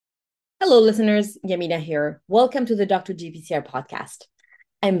Hello, listeners. Yamina here. Welcome to the Dr. GPCR podcast.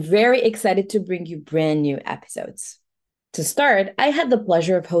 I'm very excited to bring you brand new episodes. To start, I had the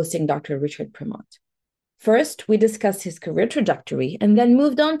pleasure of hosting Dr. Richard Premont. First, we discussed his career trajectory and then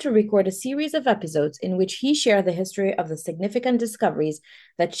moved on to record a series of episodes in which he shared the history of the significant discoveries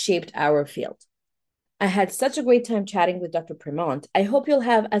that shaped our field. I had such a great time chatting with Dr. Premont. I hope you'll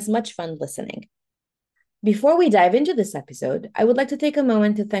have as much fun listening. Before we dive into this episode, I would like to take a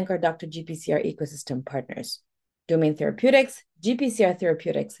moment to thank our Dr. GPCR ecosystem partners: Domain Therapeutics, GPCR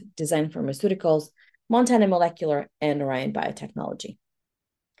Therapeutics, Design Pharmaceuticals, Montana Molecular, and Orion Biotechnology.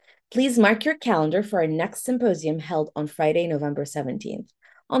 Please mark your calendar for our next symposium held on Friday, November 17th,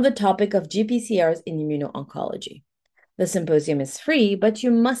 on the topic of GPCRs in immuno-oncology. The symposium is free, but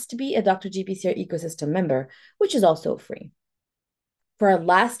you must be a Dr. GPCR ecosystem member, which is also free. For our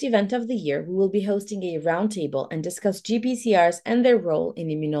last event of the year, we will be hosting a roundtable and discuss GPCRs and their role in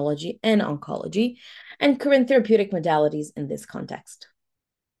immunology and oncology and current therapeutic modalities in this context.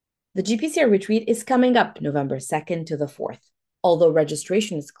 The GPCR retreat is coming up November 2nd to the 4th. Although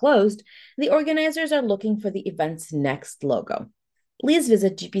registration is closed, the organizers are looking for the event's next logo. Please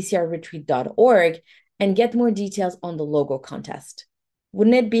visit gpcrretreat.org and get more details on the logo contest.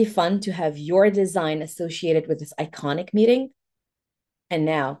 Wouldn't it be fun to have your design associated with this iconic meeting? And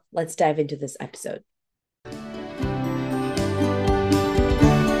now, let's dive into this episode.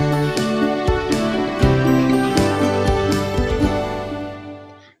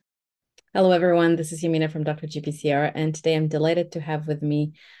 Hello, everyone. This is Yamina from Dr. GPCR, and today I'm delighted to have with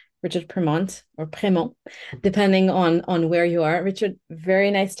me Richard Premont, or Premont, depending on where you are. Richard, very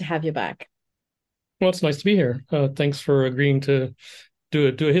nice to have you back. Well, it's nice to be here. Thanks for agreeing to do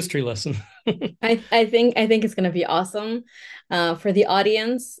a history lesson. I think it's going to be awesome. For the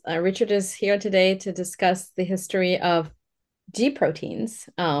audience, Richard is here today to discuss the history of G proteins.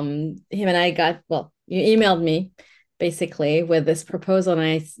 Him and I you emailed me basically with this proposal,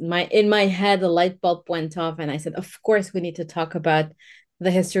 and in my head the light bulb went off, and I said, of course, we need to talk about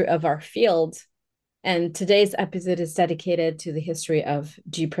the history of our field. And today's episode is dedicated to the history of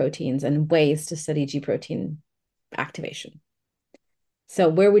G proteins and ways to study G protein activation. So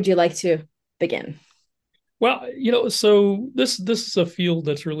where would you like to begin? Well, so this is a field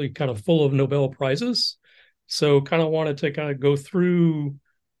that's really kind of full of Nobel Prizes. So kind of wanted to kind of go through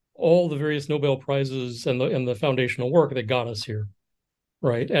all the various Nobel Prizes and the foundational work that got us here,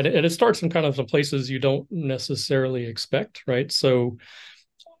 right? And it starts in kind of some places you don't necessarily expect, right? So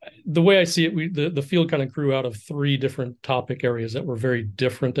the way I see it, the field kind of grew out of three different topic areas that were very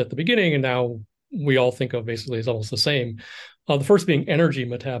different at the beginning, and now we all think of basically as almost the same. The first being energy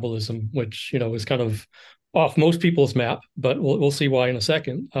metabolism, which is kind of off most people's map, but we'll see why in a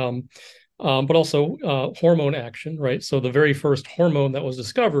second. But also hormone action, right? So the very first hormone that was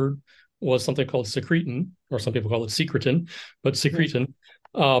discovered was something called secretin, or some people call it secretin, but secretin,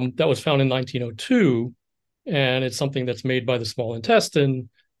 that was found in 1902, and it's something that's made by the small intestine,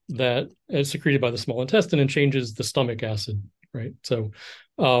 that is secreted by the small intestine and changes the stomach acid, right?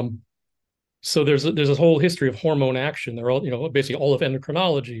 So there's a whole history of hormone action. They're all, basically all of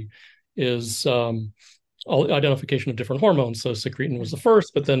endocrinology is identification of different hormones. So secretin was the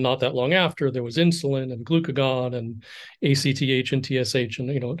first, but then not that long after, there was insulin and glucagon and ACTH and TSH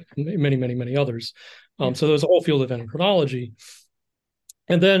and many, many, many others. So there's a whole field of endocrinology.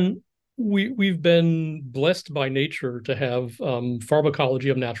 And then we've been blessed by nature to have pharmacology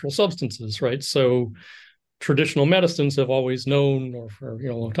of natural substances, right? So traditional medicines have always known, or for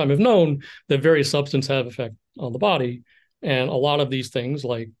a long time have known, that various substances have effect on the body, and a lot of these things,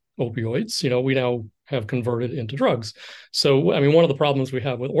 like opioids, we now have converted into drugs. So, I mean, one of the problems we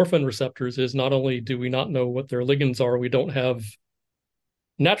have with orphan receptors is not only do we not know what their ligands are, we don't have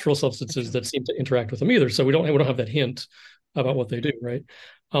natural substances that seem to interact with them either. So we don't have that hint about what they do, right?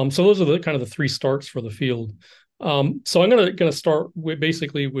 So those are the kind of the three starts for the field. So I'm gonna start with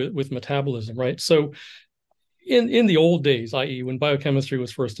metabolism, right? So in the old days, i.e., when biochemistry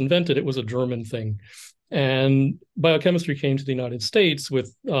was first invented, it was a German thing, and biochemistry came to the United States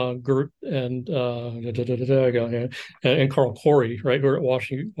with Gert and Carl Corey, right, who are at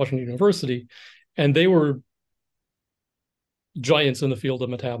Washington University, and they were giants in the field of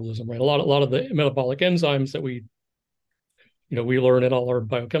metabolism, right? A lot of the metabolic enzymes that we learn in all our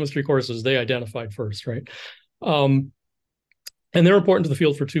biochemistry courses, they identified first, right? And they're important to the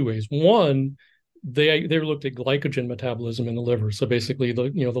field for two ways. One, they looked at glycogen metabolism in the liver. So basically, the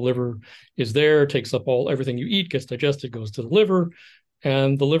liver is there, takes up everything you eat, gets digested, goes to the liver,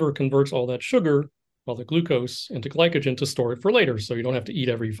 and the liver converts all that sugar all the glucose into glycogen to store it for later, so you don't have to eat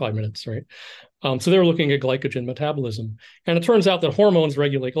every 5 minutes, right? So they were looking at glycogen metabolism, and it turns out that hormones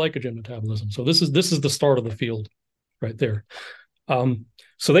regulate glycogen metabolism. So this is the start of the field, right there.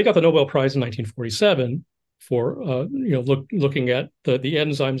 So they got the Nobel Prize in 1947 for looking at the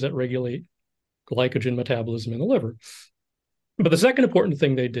enzymes that regulate glycogen metabolism in the liver. But the second important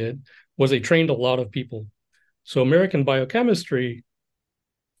thing they did was they trained a lot of people. So American biochemistry,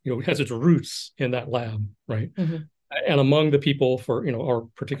 has its roots in that lab, right? Mm-hmm. And among the people for our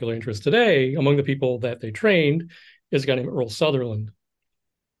particular interest today, among the people that they trained is a guy named Earl Sutherland,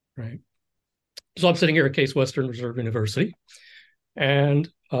 right? So I'm sitting here at Case Western Reserve University, and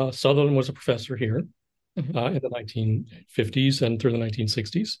Sutherland was a professor here in the 1950s and through the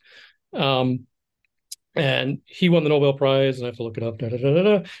 1960s. And he won the Nobel Prize, and I have to look it up,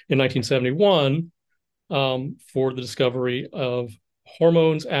 in 1971 for the discovery of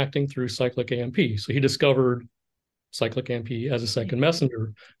hormones acting through cyclic AMP. So he discovered cyclic AMP as a second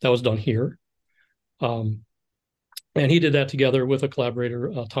messenger. That was done here. And he did that together with a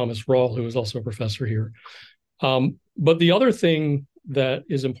collaborator, Thomas Rawl, who was also a professor here. But the other thing that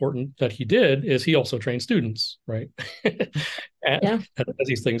is important that he did is he also trained students, right? As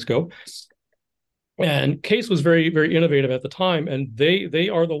these things go. And Case was very, very innovative at the time, and they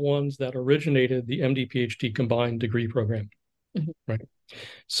are the ones that originated the MD-PhD combined degree program, right?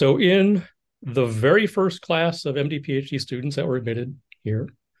 So in the very first class of MD-PhD students that were admitted here,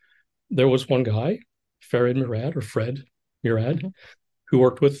 there was one guy, Fred Murad, who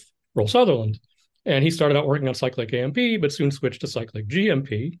worked with Earl Sutherland. And he started out working on cyclic AMP, but soon switched to cyclic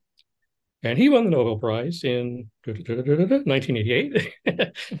GMP. And he won the Nobel Prize in 1988,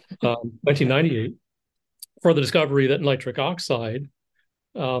 1998, for the discovery that nitric oxide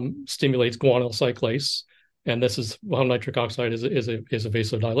stimulates guanyl cyclase. And this is how nitric oxide is a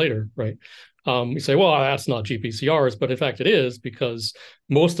vasodilator, right? You say, well, that's not GPCRs, but in fact it is, because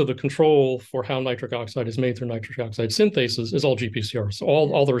most of the control for how nitric oxide is made through nitric oxide synthases is all GPCRs. So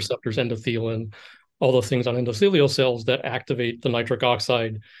all the receptors, endothelin, all the things on endothelial cells that activate the nitric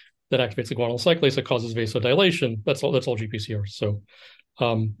oxide, that activates the guanyl cyclase that causes vasodilation. That's all GPCRs. So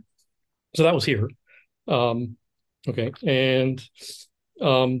that was here. Okay, and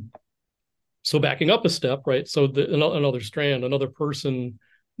so backing up a step, right? So another strand, another person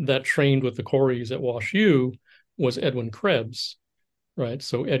that trained with the Coreys at WashU was Edwin Krebs, right?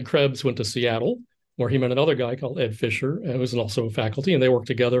 So Ed Krebs went to Seattle, where he met another guy called Ed Fisher, and was also a faculty, and they worked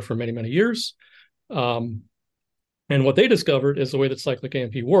together for many, many years. And what they discovered is the way that cyclic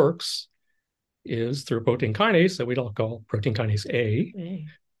AMP works is through a protein kinase that we don't call protein kinase A.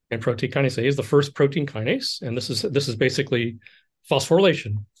 And protein kinase A is the first protein kinase, and this is basically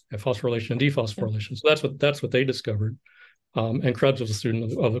phosphorylation and dephosphorylation. So that's what they discovered. And Krebs was a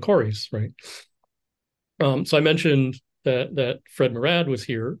student of the Coreys, right? So I mentioned that Fred Murad was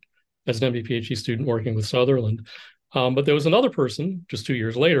here as an MD-PhD student working with Sutherland, but there was another person just 2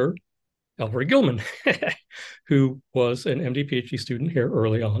 years later, Ellery Gilman, who was an MD-PhD student here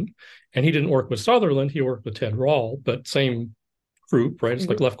early on, and he didn't work with Sutherland; he worked with Ted Rawl, but same group, right? It's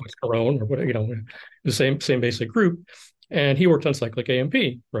like Lefkowitz-Caron or whatever, the same basic group. And he worked on cyclic AMP,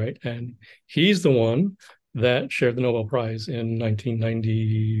 right? And he's the one that shared the Nobel Prize in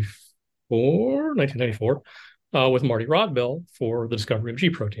 1994 with Marty Rodbell for the discovery of G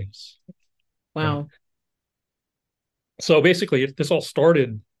proteins. Wow. Right? So basically, this all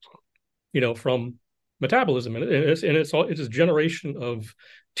started, from metabolism, and it's a generation of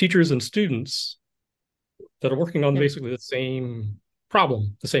teachers and students that are working on basically the same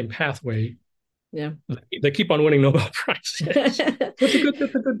problem, the same pathway. Yeah. They keep on winning Nobel Prizes.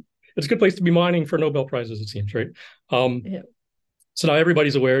 It's a good place to be mining for Nobel Prizes, it seems, right? So now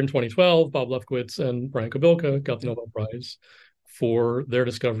everybody's aware in 2012, Bob Lefkowitz and Brian Kobilka got the Nobel Prize for their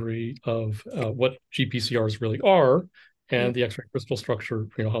discovery of what GPCRs really are and the X-ray crystal structure,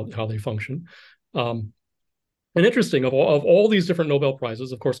 how they function. And interesting, of all these different Nobel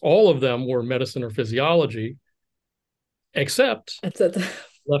Prizes, of course, all of them were medicine or physiology, except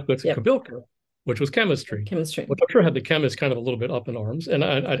Lefkowitz and Kobilka, which was chemistry. Which I'm sure had the chemists kind of a little bit up in arms. And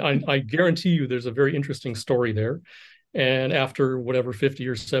I guarantee you there's a very interesting story there. And after whatever 50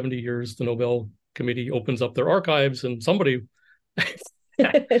 or 70 years, the Nobel Committee opens up their archives, and somebody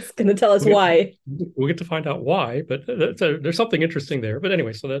it's going to tell us why. We'll get to find out why, but there's something interesting there. But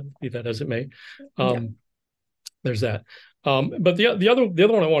anyway, so that be that as it may. There's that. But the other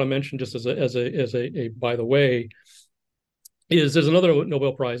one I want to mention, just as a by the way, is there's another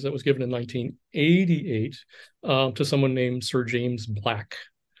Nobel Prize that was given in 1988 to someone named Sir James Black,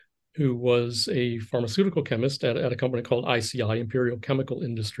 who was a pharmaceutical chemist at a company called ICI, Imperial Chemical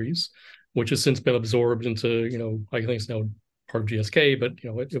Industries. which has since been absorbed into, I think it's now part of GSK, but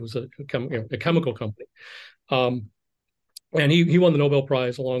it was a chemical company. And he won the Nobel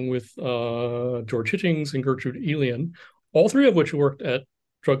Prize along with George Hitchings and Gertrude Elion, all three of which worked at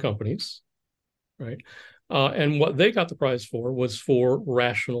drug companies, right? And what they got the prize for was for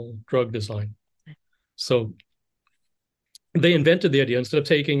rational drug design. So they invented the idea, instead of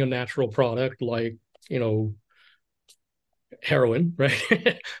taking a natural product like, heroin,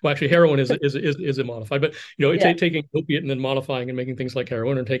 right? Well, actually, heroin is a modified, but taking opiate and then modifying and making things like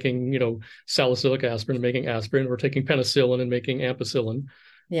heroin, or taking salicylic aspirin and making aspirin, or taking penicillin and making ampicillin,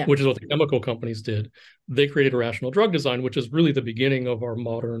 which is what the chemical companies did. They created a rational drug design, which is really the beginning of our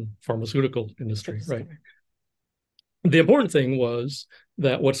modern pharmaceutical industry, right? The important thing was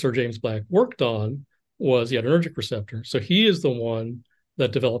that what Sir James Black worked on was the adrenergic receptor. So he is the one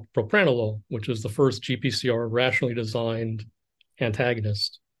that developed propranolol, which is the first GPCR rationally designed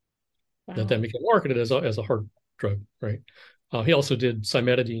antagonist that then became marketed as a heart drug, right? He also did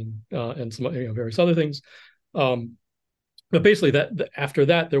cimetidine and some various other things. But basically, after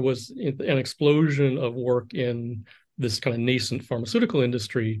that, there was an explosion of work in this kind of nascent pharmaceutical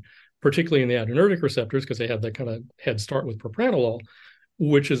industry, particularly in the adrenergic receptors, because they had that kind of head start with propranolol,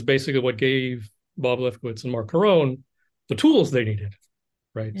 which is basically what gave Bob Lefkowitz and Mark Carone the tools they needed,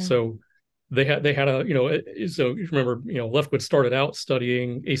 right? Yeah. So they had so you remember, Lefkowitz started out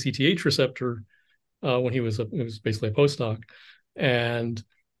studying ACTH receptor when he was basically a postdoc, and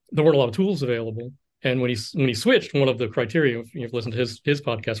there weren't a lot of tools available. And when he switched, one of the criteria, if you've listened to his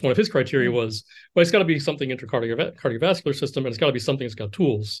podcast, one of his criteria was, well, it's got to be something cardiovascular system, and it's got to be something that's got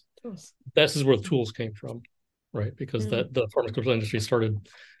tools. This is where the tools came from, right? Because the pharmaceutical industry started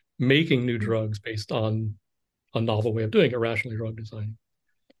making new drugs based on a novel way of doing it, rationally drug design.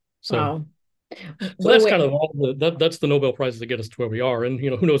 So, so that's kind of all that's the Nobel Prizes that get us to where we are, and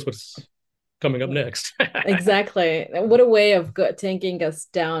who knows what's coming up next. Exactly. What a way of taking us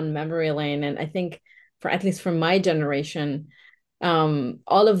down memory lane. And I think, at least for my generation,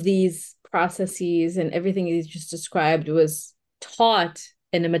 all of these processes and everything you just described was taught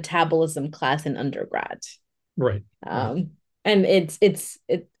in a metabolism class in undergrad. Right. And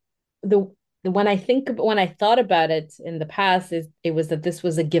when I thought about it in the past, it was that this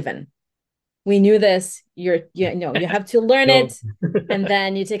was a given. We knew this. You have to learn it, and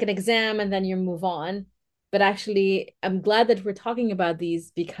then you take an exam, and then you move on. But actually, I'm glad that we're talking about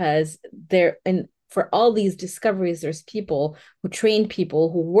these, because for all these discoveries, there's people who trained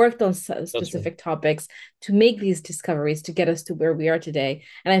people who worked on specific topics to make these discoveries to get us to where we are today.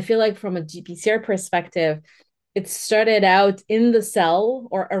 And I feel like from a GPCR perspective, it started out in the cell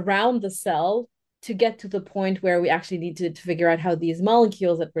or around the cell to get to the point where we actually needed to figure out how these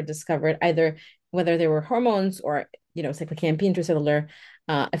molecules that were discovered, either whether they were hormones or cyclic AMP intracellular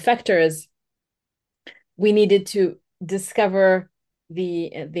effectors, we needed to discover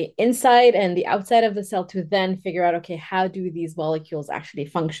the inside and the outside of the cell to then figure out, okay, how do these molecules actually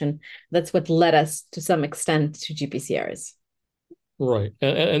function? That's what led us to some extent to GPCRs. Right,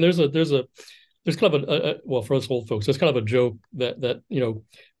 and there's kind of well, for us old folks, there's kind of a joke that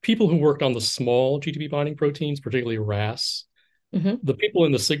people who worked on the small GTP binding proteins, particularly RAS, the people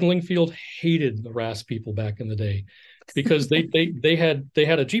in the signaling field hated the RAS people back in the day, because they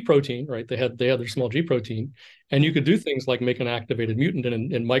had a G protein, right? They had their small G protein, and you could do things like make an activated mutant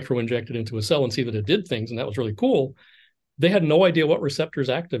and micro inject it into a cell and see that it did things, and that was really cool. They had no idea what receptors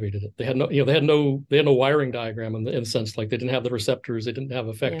activated it. They had no wiring diagram in the sense, like they didn't have the receptors, they didn't have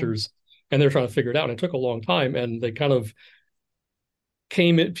effectors. Yeah. And they're trying to figure it out. And it took a long time. And they kind of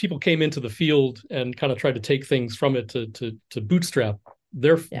people came into the field and kind of tried to take things from it to bootstrap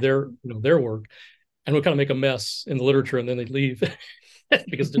their work, and would kind of make a mess in the literature, and then they'd leave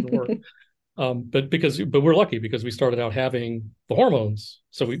because it didn't work. But we're lucky because we started out having the hormones.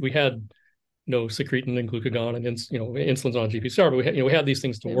 So we had secretin and glucagon and insulin's on GPCR, but we had these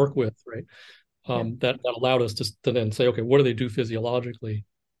things to work with, right? That allowed us to then say, okay, what do they do physiologically,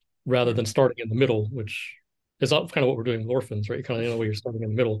 rather than starting in the middle, which is kind of what we're doing with orphans, right? You kind of where you're starting in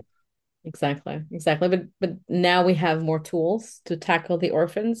the middle. Exactly. But now we have more tools to tackle the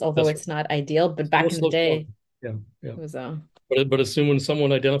orphans, although it's not ideal. But back in the day, it was But as soon when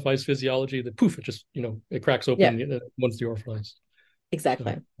someone identifies physiology, that poof, it just it cracks open once the orphanized.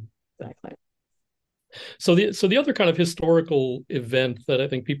 Exactly. So the other kind of historical event that I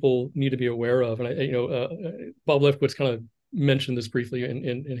think people need to be aware of, and Bob Lefkowitz kind of mentioned this briefly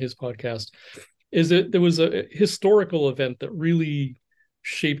in his podcast, is that there was a historical event that really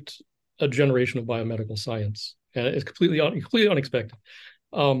shaped a generation of biomedical science, and it's completely unexpected.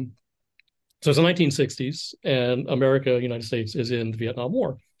 So it's the 1960s, and United States is in the Vietnam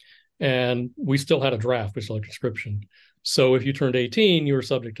War, And we still had a draft, we still had conscription. So if you turned 18, you were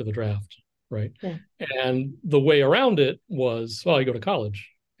subject to the draft, right? Yeah. And the way around it was, well, you go to college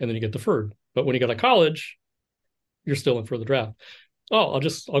and then you get deferred. But when you go to college, you're still in for the draft. Oh,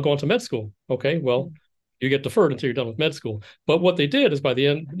 I'll go on to med school. Okay, well, you get deferred until you're done with med school. But what they did is by the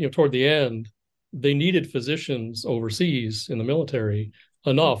end, toward the end, they needed physicians overseas in the military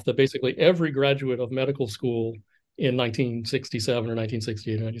enough that basically every graduate of medical school in 1967 or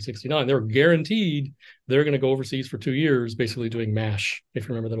 1968 or 1969, they were guaranteed they're going to go overseas for 2 years, basically doing MASH, if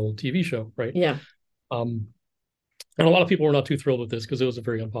you remember that old TV show, right? Yeah. And a lot of people were not too thrilled with this because it was a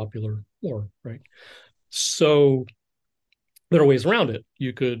very unpopular war, right? So there are ways around it.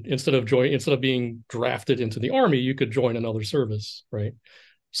 You could, instead of being drafted into the army, you could join another service, right?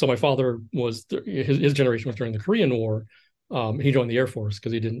 So my father was, his generation was during the Korean War. He joined the Air Force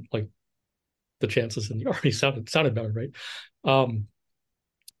because he didn't like the chances in the army sounded better, right?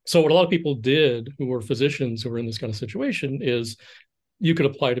 So what a lot of people did who were physicians who were in this kind of situation is you could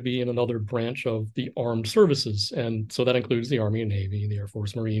apply to be in another branch of the armed services. And so that includes the Army and Navy, the Air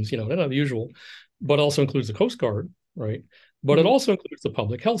Force, Marines, not the usual, but also includes the Coast Guard, right? But it also includes the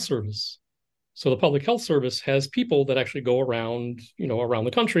Public Health Service. So the Public Health Service has people that actually go around, around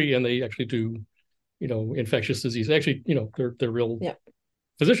the country, and they actually do, infectious disease. Actually, they're real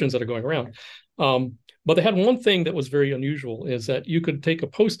physicians that are going around. But they had one thing that was very unusual is that you could take a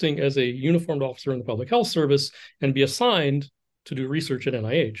posting as a uniformed officer in the Public Health Service and be assigned to do research at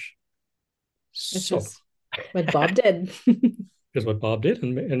NIH. Which is what Bob did. Is what Bob did,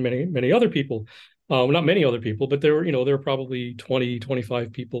 and many other people. Not many other people, but there were probably 20,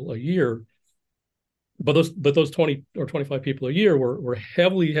 25 people a year. But those 20 or 25 people a year were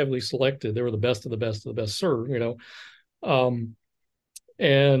heavily selected. They were the best of the best of the best, sir.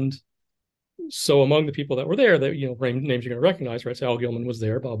 And so among the people that were there, that names you're going to recognize, right? So Al Gilman was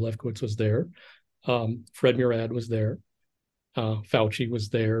there, Bob Lefkowitz was there, Fred Murad was there, Fauci was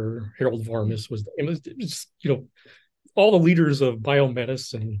there, Harold Varmus was there. It was just, all the leaders of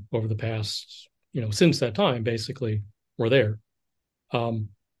biomedicine over the past, since that time, basically were there. And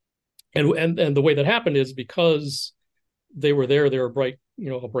the way that happened is because they were there, they were bright,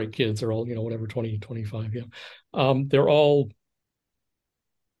 bright kids. They're all, whatever, 20, 25. They're all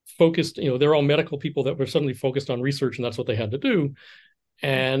focused, they're all medical people that were suddenly focused on research, and that's what they had to do.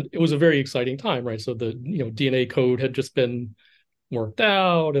 And it was a very exciting time, right? So the, DNA code had just been worked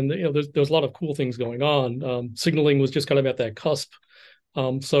out, and there's a lot of cool things going on. Signaling was just kind of at that cusp.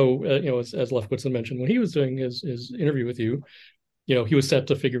 As Lefkowitz had mentioned when he was doing his interview with you, he was set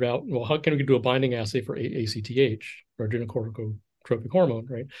to figure out, well, how can we do a binding assay for ACTH, or adrenocorticotropic hormone,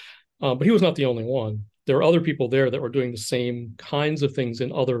 right? But he was not the only one. There are other people there that were doing the same kinds of things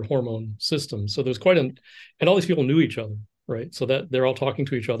in other hormone systems. So there's and all these people knew each other, right? So that they're all talking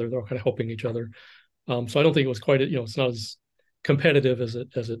to each other, they're all kind of helping each other. So I don't think it was quite, it's not as competitive as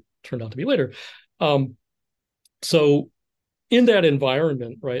it turned out to be later. So in that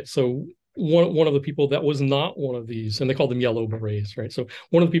environment, right? So one of the people that was not one of these, and they called them yellow berets, right? So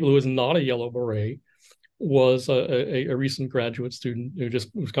one of the people who was not a yellow beret was a recent graduate student who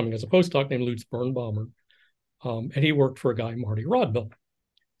just was coming as a postdoc named Lutz Birnbaumer. And he worked for a guy, Marty Rodbell,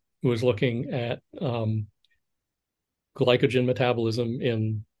 who was looking at glycogen metabolism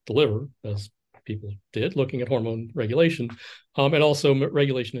in the liver, as people did, looking at hormone regulation, and also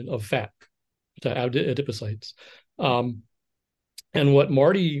regulation of fat, adipocytes. And what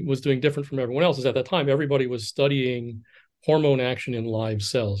Marty was doing different from everyone else is at that time, everybody was studying hormone action in live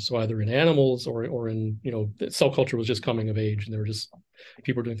cells. So either in animals or in, cell culture was just coming of age, and there were just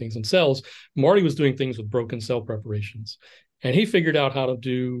people doing things in cells. Marty was doing things with broken cell preparations. And he figured out how to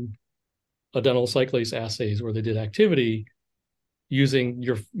do adenyl cyclase assays where they did activity using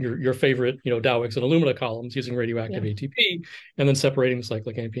your favorite, Dowix and Illumina columns, using radioactive ATP, and then separating the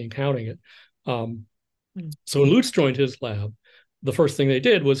cyclic AMP and counting it. So when Lutz joined his lab, the first thing they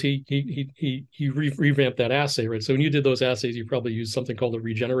did was he revamped that assay, right? So when you did those assays, you probably used something called the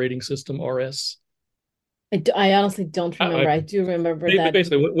regenerating system, RS. I honestly don't remember. I do remember that.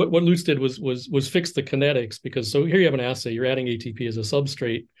 Basically, what Lutz did was fix the kinetics, because so here you have an assay, you're adding ATP as a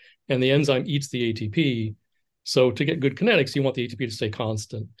substrate, and the enzyme eats the ATP. So to get good kinetics, you want the ATP to stay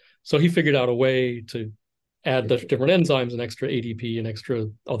constant. So he figured out a way to add the different enzymes and extra ADP and extra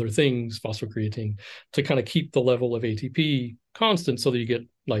other things, phosphocreatine, to kind of keep the level of ATP constant so that you get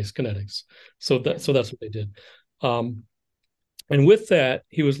nice kinetics. So that's what they did. And with that,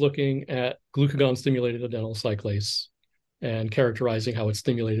 he was looking at glucagon-stimulated adenyl cyclase and characterizing how it's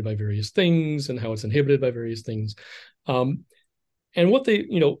stimulated by various things and how it's inhibited by various things. And what they,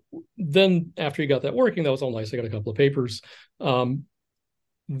 then after he got that working, that was all nice. I got a couple of papers.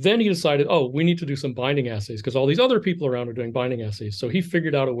 Then he decided, oh, we need to do some binding assays because all these other people around are doing binding assays. So he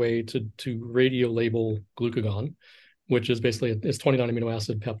figured out a way to radio label glucagon, which is basically it's 29 amino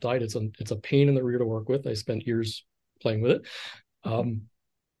acid peptide. It's a pain in the rear to work with. I spent years playing with it.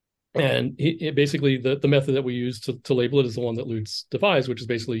 And it basically the method that we use to label it is the one that Lutz devised, which is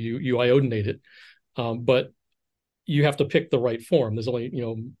basically you iodinate it. But you have to pick the right form. There's only,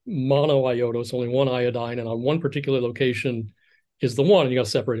 monoiodose, only one iodine, and on one particular location is the one, and you got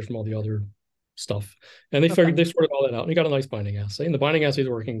to separate it from all the other stuff. And they figured they sorted all that out, and you got a nice binding assay. And the binding assay is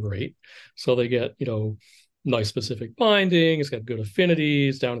working great. So they get, nice specific binding. It's got good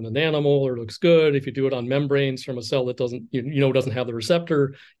affinities down in the nanomolar. It looks good. If you do it on membranes from a cell that doesn't, doesn't have the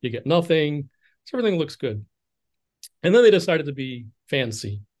receptor, you get nothing. So everything looks good. And then they decided to be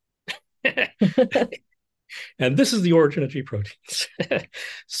fancy. And this is the origin of G proteins.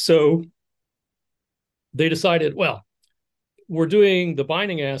 So they decided, well, we're doing the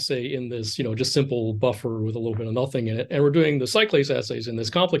binding assay in this, just simple buffer with a little bit of nothing in it. And we're doing the cyclase assays in this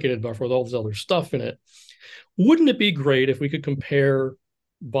complicated buffer with all this other stuff in it. Wouldn't it be great if we could compare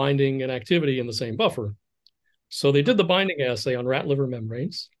binding and activity in the same buffer? So they did the binding assay on rat liver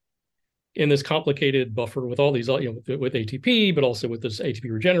membranes in this complicated buffer with all these, with ATP, but also with this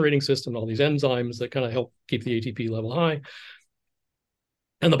ATP regenerating system, all these enzymes that kind of help keep the ATP level high.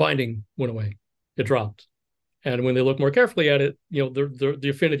 And the binding went away. It dropped. And when they look more carefully at it, the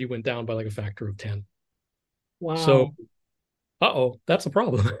affinity went down by like a factor of 10. Wow. So, that's a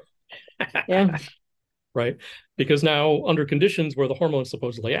problem. Yeah. Right? Because now under conditions where the hormone is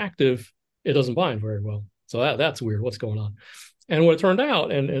supposedly active, it doesn't bind very well. So that's weird. What's going on? And what it turned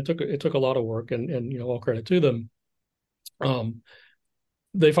out, and it took a lot of work, and all credit to them,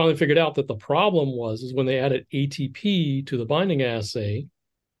 they finally figured out that the problem is when they added ATP to the binding assay,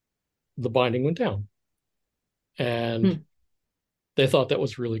 the binding went down. And they thought that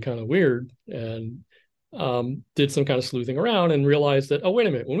was really kind of weird, and did some kind of sleuthing around and realized that, oh, wait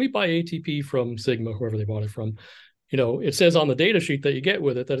a minute, when we buy ATP from Sigma, whoever they bought it from, it says on the data sheet that you get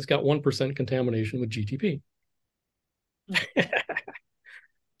with it that it's got 1% contamination with GTP.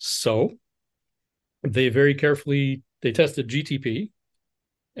 So they very carefully, they tested GTP,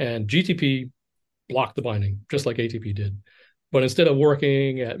 and GTP blocked the binding, just like ATP did. But instead of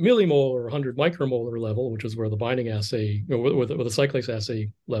working at millimolar or 100 micromolar level, which is where the binding assay, or the cyclase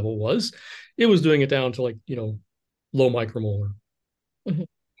assay level was, it was doing it down to low micromolar,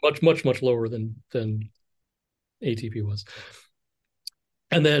 much lower than ATP was.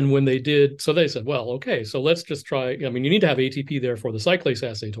 And then when they did, so they said, well, okay, so let's just try. I mean, you need to have ATP there for the cyclase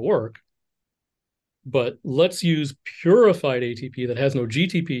assay to work, but let's use purified ATP that has no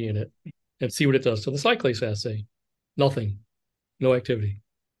GTP in it and see what it does to the cyclase assay. Nothing. No activity.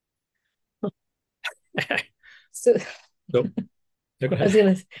 So go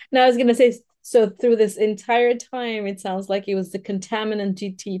ahead. I was gonna say, so through this entire time, it sounds like it was the contaminant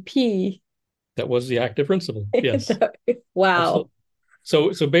GTP that was the active principle. Yes. Wow.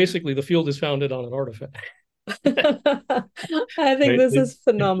 Absolutely. So basically, the field is founded on an artifact. I think this is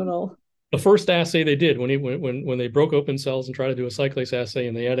phenomenal. The first assay they did when they broke open cells and tried to do a cyclase assay,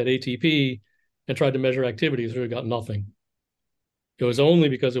 and they added ATP and tried to measure activity, they got nothing. It was only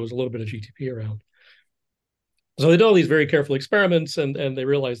because there was a little bit of GTP around. So they did all these very careful experiments, and they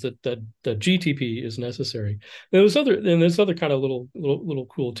realized that GTP is necessary. And this other kind of little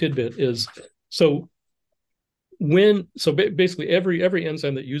cool tidbit is basically every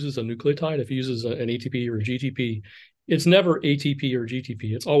enzyme that uses a nucleotide, if it uses an ATP or a GTP, it's never ATP or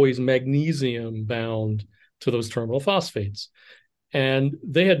GTP. It's always magnesium bound to those terminal phosphates. And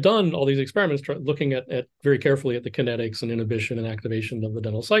they had done all these experiments looking at very carefully at the kinetics and inhibition and activation of the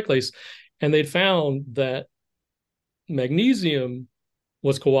adenyl cyclase. And they'd found that magnesium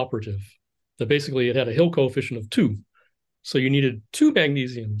was cooperative, that basically it had a Hill coefficient of 2. So you needed 2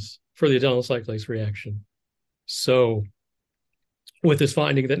 magnesiums for the adenyl cyclase reaction. So with this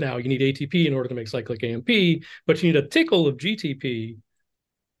finding that now you need ATP in order to make cyclic AMP, but you need a tickle of GTP,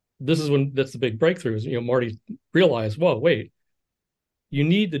 that's the big breakthrough. Marty realized, whoa, wait, you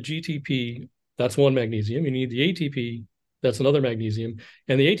need the GTP, that's one magnesium. You need the ATP, that's another magnesium.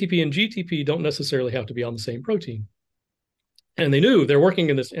 And the ATP and GTP don't necessarily have to be on the same protein. And they knew they're working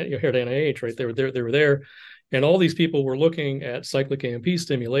in this here at NIH, right? They were there. And all these people were looking at cyclic AMP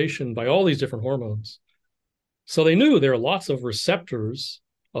stimulation by all these different hormones. So they knew there are lots of receptors,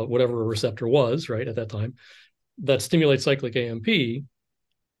 whatever a receptor was, right, at that time, that stimulate cyclic AMP.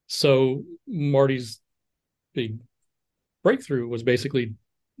 So Marty's big breakthrough was basically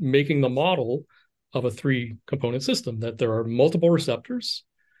making the model of a 3-component system, that there are multiple receptors,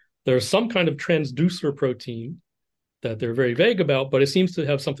 there's some kind of transducer protein that they're very vague about, but it seems to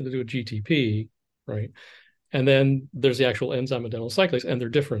have something to do with GTP, right? And then there's the actual enzyme adenyl cyclase, and they're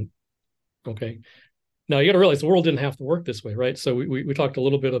different. Okay. Now you got to realize the world didn't have to work this way, right? So we talked a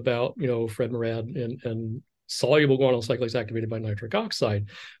little bit about, Fred Murad and soluble guanylyl cyclase activated by nitric oxide,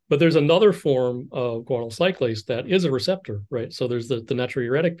 but there's another form of guanylyl cyclase that is a receptor, right? So there's the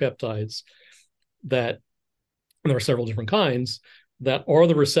natriuretic peptides that, and there are several different kinds that are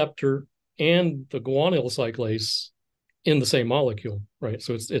the receptor and the guanylyl cyclase in the same molecule, right?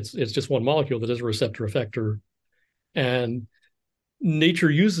 So it's just one molecule that is a receptor effector, and nature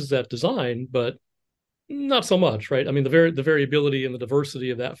uses that design, but not so much, right? I mean, the variability and the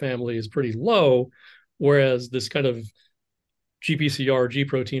diversity of that family is pretty low, whereas this kind of GPCR, G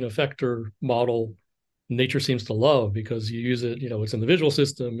protein effector model, nature seems to love because you use it, it's in the visual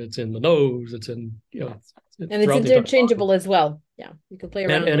system, it's in the nose, it's in, and it's interchangeable as well. Yeah, you can play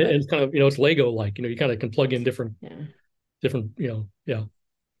around with it. It's kind of, it's Lego like, you kind of can plug in different, yeah.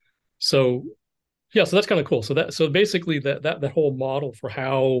 So yeah, so that's kind of cool. So basically that whole model for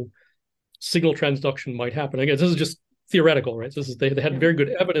how signal transduction might happen. Again, this is just theoretical, right? This is they had very good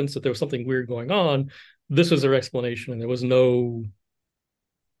evidence that there was something weird going on. This was their explanation, and there was no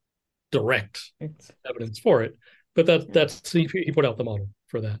direct evidence for it. But that's he put out the model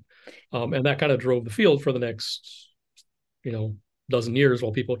for that, and that kind of drove the field for the next, dozen years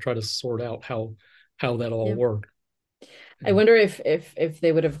while people try to sort out how that all worked. I wonder if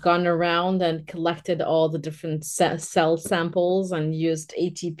they would have gone around and collected all the different cell samples and used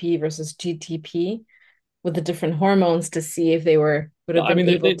ATP versus GTP with the different hormones to see if they would have been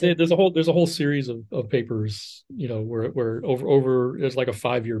able to. There's a whole series of papers, where over there's like a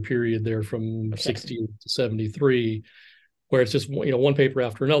 5-year period there from 60 to 73, where it's just one paper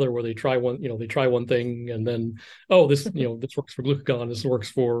after another where they try one thing and then this this works for glucagon, this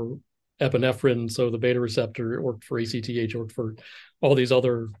works for epinephrine, so the beta receptor, it worked for ACTH, it worked for all these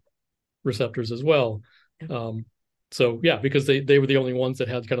other receptors as well. So yeah, because they were the only ones that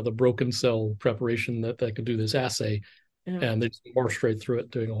had kind of the broken cell preparation that could do this assay, and they just marched straight through it,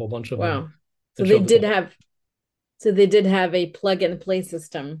 doing a whole bunch of them. So they did have a plug and play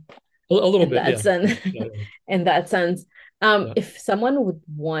system. A little bit, in that sense. If someone would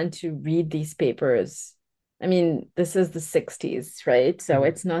want to read these papers, I mean, this is the 60s, right? So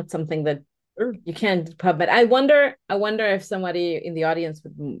it's not something that you can't pub. But I wonder if somebody in the audience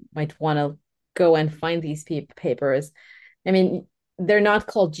might want to go and find these papers. I mean, they're not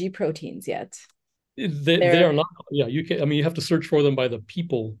called G proteins yet. They are not. Yeah, you can. I mean, you have to search for them by the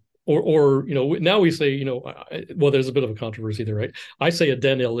people, or now we say, well, there's a bit of a controversy there, right? I say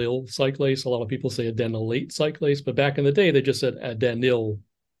adenylyl cyclase. A lot of people say adenylate cyclase, but back in the day, they just said adenyl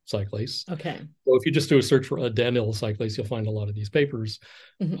cyclase. Okay. So if you just do a search for adenyl cyclase, you'll find a lot of these papers.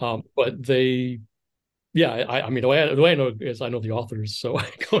 But they, I mean, the way I know is I know the authors, so I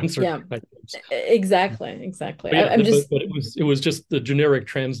go and search. Yeah, exactly. But it was just the generic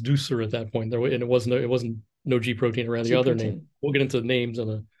transducer at that point. And it wasn't no G protein around the other name. We'll get into the names in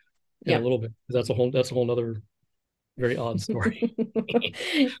a little bit. That's a whole other very odd story.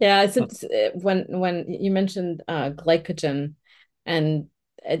 Yeah, so when you mentioned glycogen, and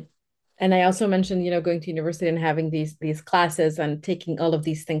I also mentioned, going to university and having these classes and taking all of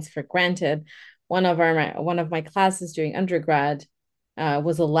these things for granted. One of my classes during undergrad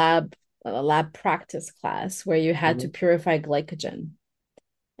was a lab practice class where you had to purify glycogen,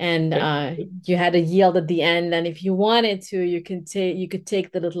 and you had a yield at the end. And if you wanted to, you could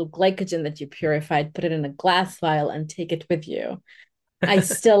take the little glycogen that you purified, put it in a glass vial, and take it with you. I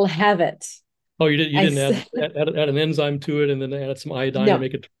still have it. Oh, you didn't add an enzyme to it and then add some iodine to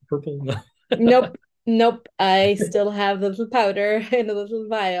make it purple? No. Nope. I still have the little powder in a little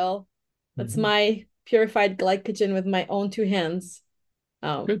vial. That's my purified glycogen with my own 2 hands.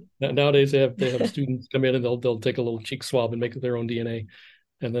 Good. Nowadays they have students come in and they'll take a little cheek swab and make their own DNA,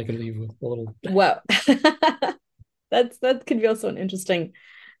 and they can leave with a little. Wow. That could be also an interesting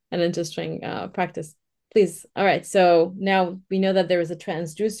practice. Please. All right. So now we know that there is a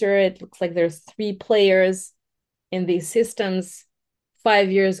transducer. It looks like there's 3 players in these systems.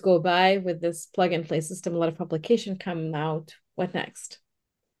 5 years go by with this plug and play system. A lot of publication come out. What next?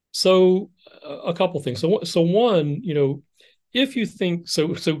 So a couple things. So one, if you think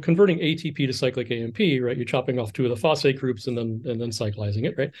so converting ATP to cyclic AMP, right? You're chopping off 2 of the phosphate groups and then cyclizing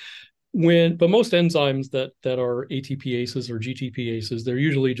it, right? But most enzymes that are ATPases or GTPases, they're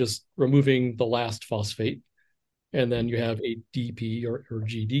usually just removing the last phosphate, and then you have ADP or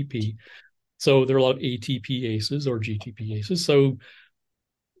GDP. So there are a lot of ATPases or GTPases. So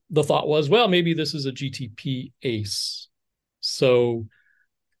the thought was, well, maybe this is a GTPase. So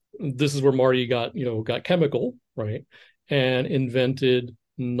this is where Marty got chemical, right, and invented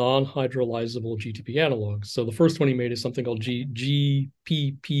non-hydrolyzable GTP analogs. So the first one he made is something called GPPNHP.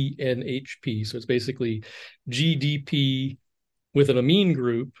 So it's basically GDP with an amine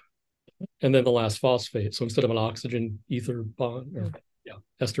group and then the last phosphate. So instead of an oxygen ether bond or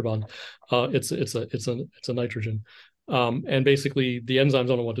ester bond, it's a nitrogen. And basically the enzymes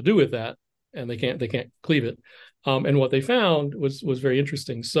don't know what to do with that, and they can't cleave it. And what they found was very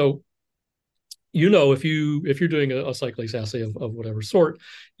interesting. So if you're doing a cyclase assay of whatever sort,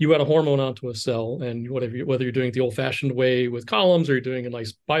 you add a hormone onto a cell, and whether you're doing it the old-fashioned way with columns or you're doing a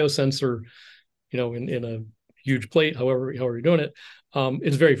nice biosensor, in a huge plate, however you're doing it,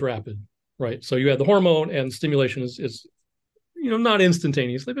 it's very rapid, right? So you add the hormone, and stimulation is not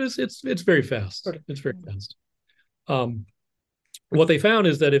instantaneously, but it's very fast. It's very fast. What they found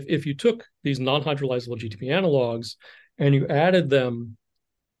is that if you took these non-hydrolyzable GTP analogs and you added them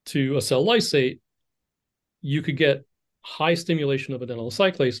to a cell lysate, you could get high stimulation of adenyl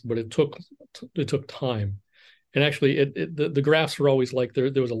cyclase, but it took time. And actually, the graphs were always like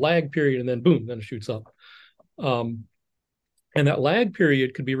there was a lag period, and then boom, then it shoots up. And that lag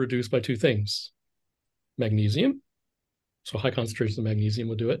period could be reduced by two things: magnesium, so high concentrations of magnesium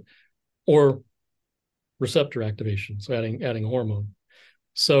would do it, or receptor activation, so adding a hormone.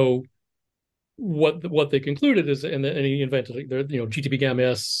 So what they concluded is, and he invented, GTP gamma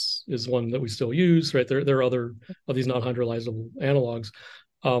S is one that we still use, right? There are other of these non-hydrolyzable analogs.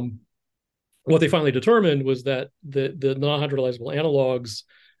 What they finally determined was that the non-hydrolyzable analogs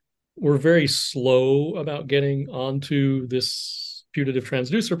were very slow about getting onto this putative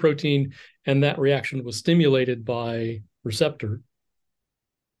transducer protein, and that reaction was stimulated by receptor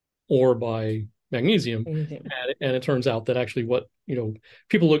or by magnesium. And it turns out that actually what,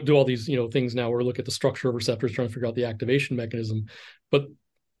 people do all these, things now where look at the structure of receptors, trying to figure out the activation mechanism. But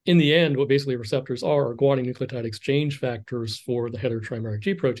in the end, what basically receptors are guanine nucleotide exchange factors for the heterotrimeric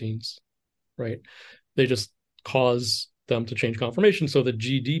G proteins, right? They just cause them to change conformation so that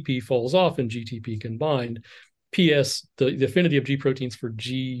GDP falls off and GTP can bind. P.S. The affinity of G proteins for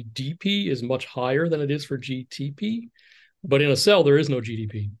GDP is much higher than it is for GTP, but in a cell there is no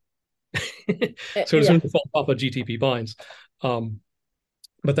GDP. So as soon as it falls off, a GTP binds. But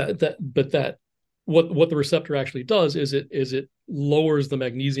what the receptor actually does is it lowers the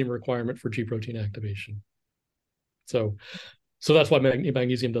magnesium requirement for G protein activation. So that's why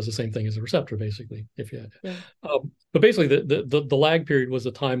magnesium does the same thing as a receptor, basically. But basically, the lag period was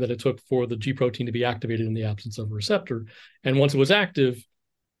the time that it took for the G protein to be activated in the absence of a receptor. And once it was active,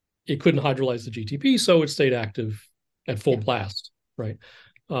 it couldn't hydrolyze the GTP, so it stayed active at full blast, right?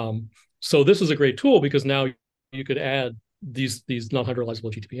 So this is a great tool because now you could add these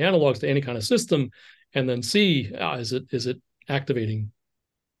non-hydrolyzable GTP analogs to any kind of system, and then see is it activating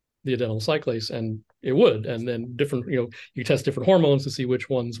the adenyl cyclase, and it would. And then you test different hormones to see which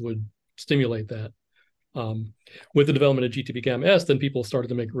ones would stimulate that. With the development of GTP gamma S, then people started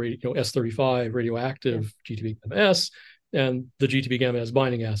to make S35 radioactive GTP gamma S, and the GTP gamma S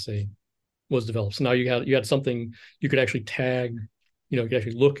binding assay was developed. So now you had something you could actually tag. You could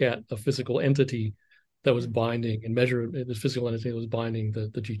actually look at a physical entity that was binding and measure the physical entity that was binding the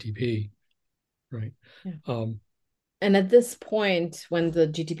GTP, right? And at this point, when the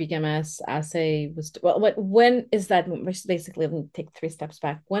GTP gamma S assay was, when is that? Basically, let me take 3 steps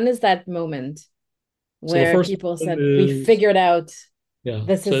back. When is that moment where people said, we figured out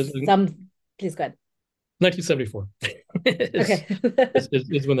this is some, please go ahead. 1974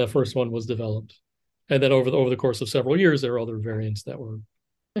 is when that first one was developed. And then over the course of several years, there were other variants that were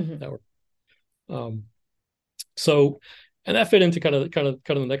so, and that fit into kind of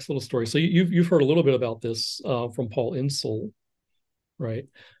the next little story. So you've heard a little bit about this from Paul Insel, right?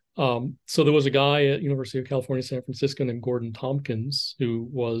 So there was a guy at University of California, San Francisco named Gordon Tompkins, who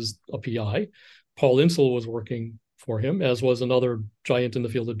was a PI. Paul Insel was working for him, as was another giant in the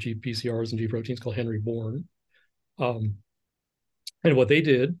field of GPCRs and G proteins called Henry Bourne. And what they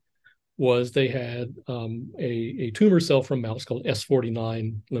did was they had a tumor cell from mouse called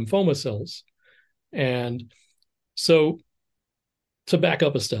S49 lymphoma cells. And so to back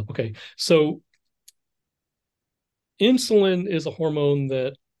up a step, okay, so insulin is a hormone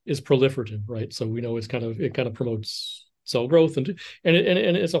that is proliferative, right? So we know it kind of promotes cell growth, and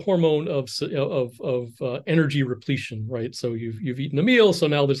it's a hormone of energy repletion, right? So you've eaten a meal, so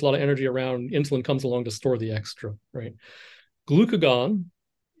now there's a lot of energy around. Insulin comes along to store the extra, right? Glucagon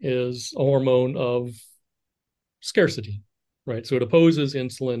is a hormone of scarcity, right? So it opposes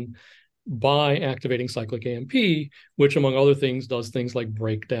insulin by activating cyclic AMP, which, among other things, does things like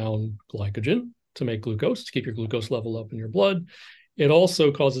break down glycogen to make glucose, to keep your glucose level up in your blood. it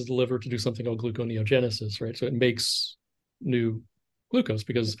also causes the liver to do something called gluconeogenesis, right? So it makes new glucose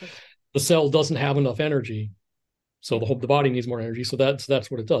because the cell doesn't have enough energy. So the body needs more energy. So that's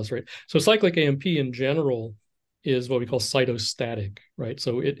what it does, right? So cyclic AMP in general is what we call cytostatic, right?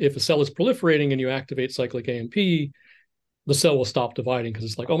 So if a cell is proliferating and you activate cyclic AMP, the cell will stop dividing because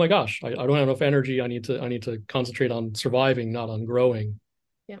it's like, oh my gosh, I don't have enough energy. I need to concentrate on surviving, not on growing,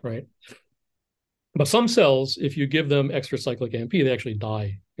 Yeah. right? But some cells, if you give them extra cyclic AMP, they actually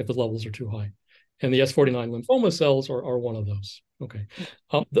die if the levels are too high. And the S49 lymphoma cells are one of those. Okay.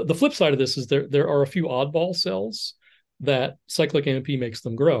 The flip side of this is there are a few oddball cells that cyclic AMP makes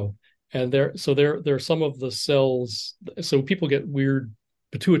them grow. And there are some of the cells. So people get weird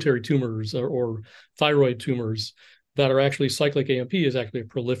pituitary tumors or thyroid tumors that are actually cyclic AMP is actually a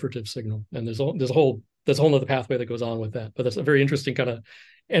proliferative signal. And there's a whole other pathway that goes on with that. But that's a very interesting kind of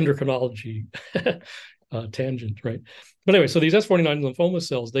endocrinology tangent, right? But anyway, so these S49 lymphoma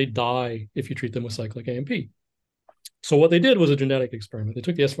cells, they die if you treat them with cyclic AMP. So what they did was a genetic experiment. They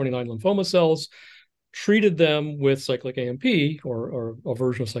took the S49 lymphoma cells, treated them with cyclic AMP or a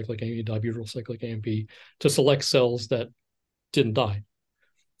version of cyclic AMP, dibutyryl cyclic AMP, to select cells that didn't die.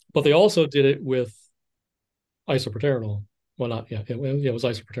 But they also did it with isoproterenol. Well, not, yeah, it was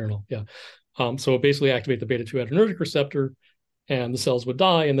isoproterenol, yeah. So it basically activate the beta-2 adrenergic receptor, and the cells would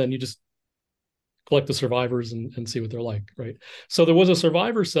die, and then you just collect the survivors and see what they're like, right? So there was a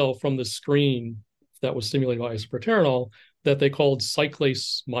survivor cell from the screen that was stimulated by isoproterenol that they called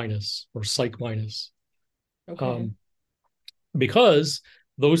cyclase minus or psych minus. Okay. Because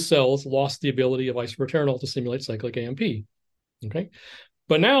those cells lost the ability of isoproterenol to stimulate cyclic AMP. Okay.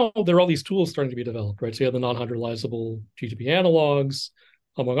 But now there are all these tools starting to be developed, right? So you have the non-hydrolyzable GTP analogs,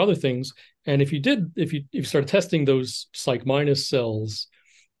 among other things. And if you started testing those psych minus cells,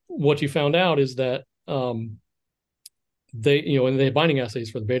 what you found out is that and they had binding assays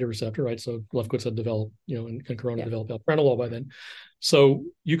for the beta receptor, right? So Lefkowitz had developed, and Corona developed alpranolol by then. So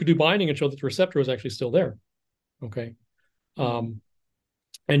you could do binding and show that the receptor was actually still there. Okay. And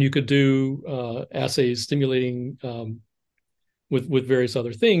you could do assays stimulating with various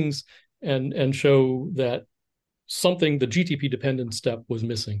other things and show that the GTP dependent step was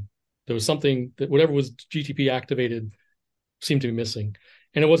missing. There was something that whatever was GTP activated seemed to be missing.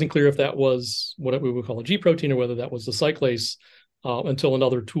 And it wasn't clear if that was what we would call a G protein or whether that was the cyclase until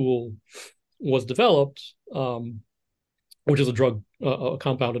another tool was developed, which is a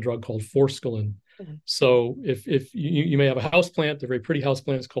compounded drug called forskolin. Mm-hmm. So if you may have a house plant, a very pretty house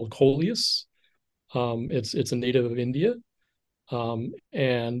plant, it's called coleus. It's a native of India.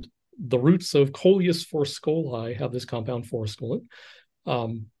 And the roots of Coleus forskolii have this compound forskolin.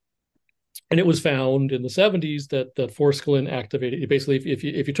 And it was found in the 70s that forskolin activated. Basically, if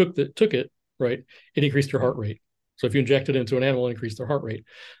you took it, right, it increased your heart rate. So if you injected it into an animal, it increased their heart rate.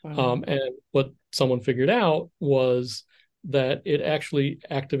 Wow. And what someone figured out was that it actually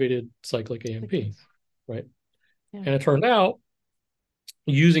activated cyclic AMP, right? Yeah. And it turned out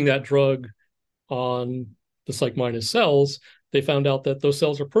using that drug on the psych minus cells, they found out that those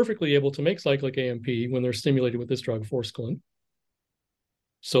cells are perfectly able to make cyclic AMP when they're stimulated with this drug, forskolin.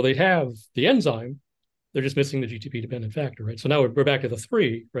 So they have the enzyme, they're just missing the GTP-dependent factor, right? So now we're back to the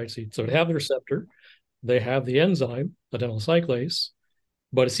three, right? So they have the receptor, they have the enzyme, adenyl cyclase,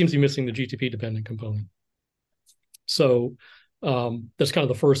 but it seems to be missing the GTP-dependent component. So that's kind of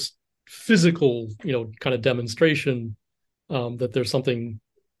the first physical, kind of demonstration that there's something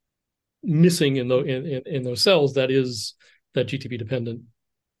missing in those cells that is that GTP-dependent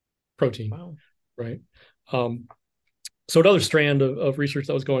protein. Wow. Right? So another strand of research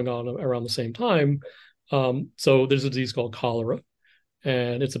that was going on around the same time. So there's a disease called cholera,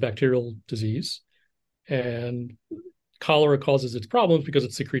 and it's a bacterial disease. And cholera causes its problems because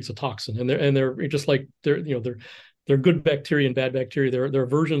it secretes a toxin, and they're just like they're good bacteria and bad bacteria. There are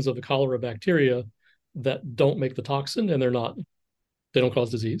versions of the cholera bacteria that don't make the toxin, and they don't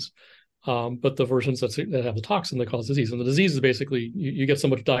cause disease. But the versions that have the toxin that cause disease, and the disease is basically you get so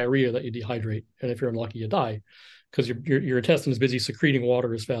much diarrhea that you dehydrate, and if you're unlucky, you die because your intestine is busy secreting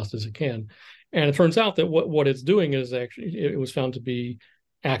water as fast as it can. And it turns out that what it's doing is actually it was found to be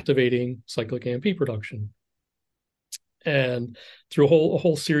activating cyclic AMP production. And through a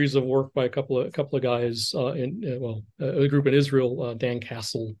whole series of work by a couple of guys a group in Israel, Dan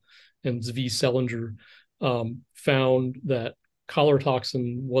Castle and Zvi Selinger, found that cholera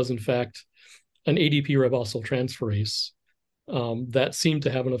toxin was in fact an ADP ribosyltransferase that seemed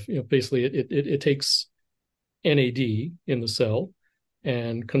to have enough. Basically, it takes NAD in the cell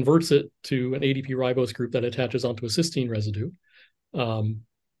and converts it to an ADP ribose group that attaches onto a cysteine residue,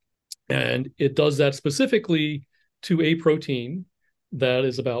 and it does that specifically to a protein that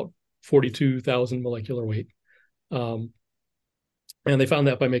is about 42,000 molecular weight. Um, and they found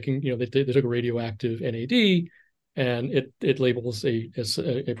that by making, they took a radioactive NAD, and it labels a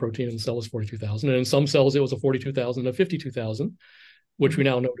protein in the cell as 42,000. And in some cells, it was a 42,000 and a 52,000, which we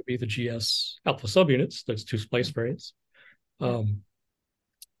now know to be the GS alpha subunits. There's two splice variants.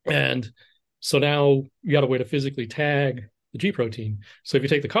 And so now you got a way to physically tag the G protein. So if you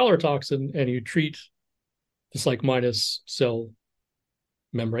take the cholera toxin and you treat the psych minus cell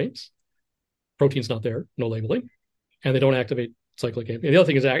membranes, protein's not there, no labeling, and they don't activate cyclic AMP. And the other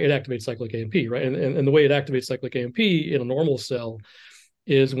thing is it activates cyclic AMP, right? And the way it activates cyclic AMP in a normal cell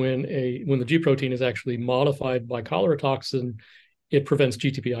is when the G protein is actually modified by cholera toxin, it prevents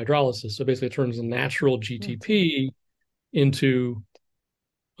GTP hydrolysis. So basically, it turns a natural GTP into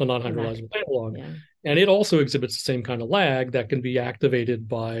a non-hydrolyzable analog. Yeah. And it also exhibits the same kind of lag that can be activated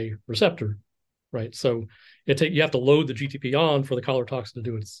by receptor, right? So you have to load the GTP on for the cholera toxin to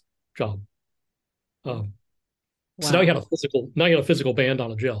do its job. Wow. So now you have a physical band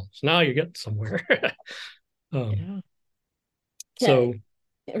on a gel. So now you get somewhere. So,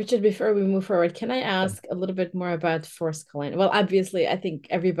 Richard, before we move forward, can I ask a little bit more about forskolin? Well, obviously, I think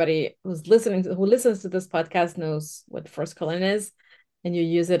everybody who listens to this podcast knows what forskolin is, and you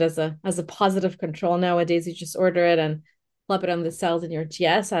use it as a positive control nowadays. You just order it and plop it on the cells in your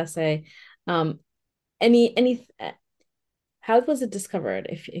GS assay. How was it discovered?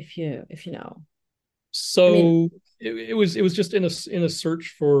 If you know. So it was just in a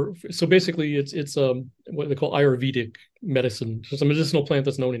search for. So basically, it's what they call Ayurvedic medicine. It's a medicinal plant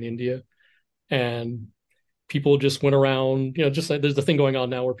that's known in India, and people just went around. Just like there's the thing going on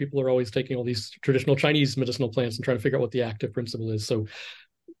now where people are always taking all these traditional Chinese medicinal plants and trying to figure out what the active principle is. So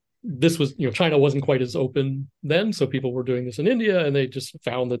this was, China wasn't quite as open then, so people were doing this in India, and they just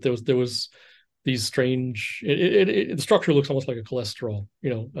found that there was these strange. The structure looks almost like a cholesterol.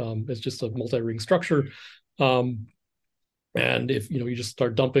 It's just a multi-ring structure, and if you just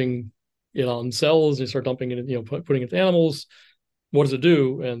start dumping it on cells, you start dumping it, putting it to animals. What does it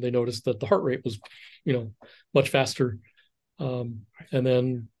do? And they noticed that the heart rate was, much faster. And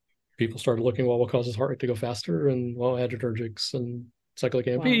then people started looking, well, what causes heart rate to go faster? And adrenergics and cyclic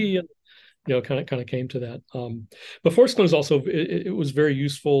AMP, and kind of came to that. But forskolin is also it was very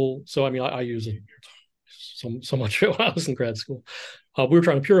useful. So I use it so much when I was in grad school. We were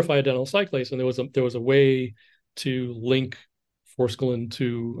trying to purify adenyl cyclase, and there was a way to link forskolin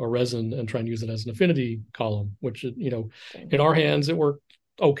to a resin and try and use it as an affinity column, which in our hands it worked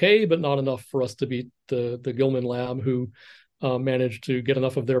okay, but not enough for us to beat the Gilman lab, who managed to get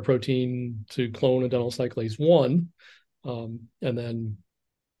enough of their protein to clone adenyl cyclase 1, and then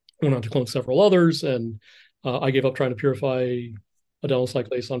went on to clone several others. And I gave up trying to purify adenyl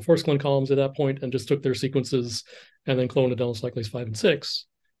cyclase on forskolin columns at that point, and just took their sequences and then cloned adenyl cyclase 5 and 6,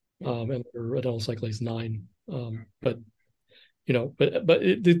 and adenyl cyclase 9. But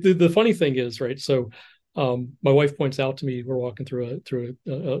the funny thing is, right? So my wife points out to me, we're walking through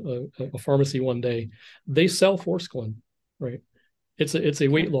a pharmacy one day. They sell forskolin, right? It's a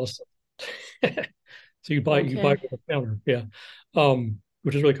weight loss. So you buy it at the counter,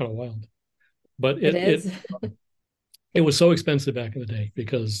 which is really kind of wild. But it was so expensive back in the day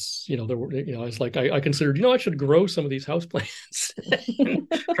because there were it's like I considered I should grow some of these houseplants and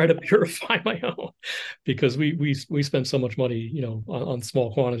try to purify my own, because we spend so much money on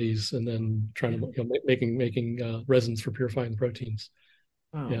small quantities, and then trying to making resins for purifying the proteins.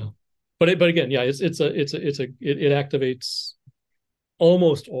 Wow. Yeah, but again, it activates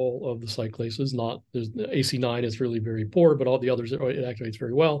almost all of the cyclases. AC9 is really very poor, but all the others it activates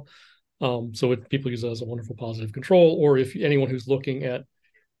very well. So people use it as a wonderful positive control. Or if anyone who's looking at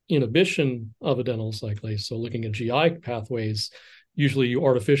inhibition of adenyl cyclase, so looking at GI pathways, usually you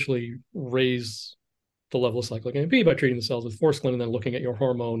artificially raise the level of cyclic AMP by treating the cells with forskolin, and then looking at your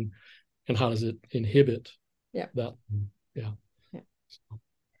hormone and how does it inhibit that. Yeah. So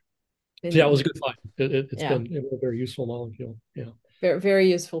it was a good find. It's been a very useful molecule. Yeah. Very, very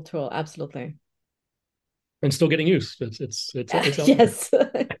useful tool. Absolutely. And still getting used. It's yes.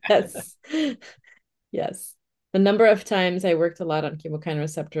 Yes. Yes. The number of times I worked a lot on chemokine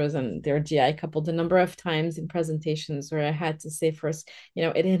receptors and their GI coupled, the number of times in presentations where I had to say first,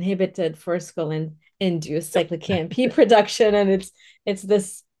 it inhibited forskolin induced cyclic AMP production. And it's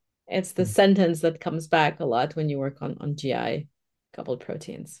the sentence that comes back a lot when you work on GI coupled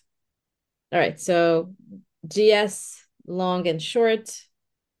proteins. All right. So GS, long and short.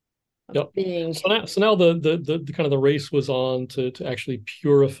 Yep. So now the kind of the race was on to actually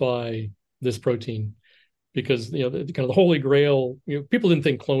purify this protein. because kind of the holy grail. People didn't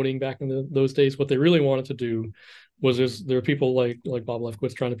think cloning back in those days. What they really wanted to do was there are people like Bob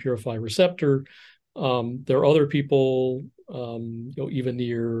Lefkowitz trying to purify receptor. There are other people, Eva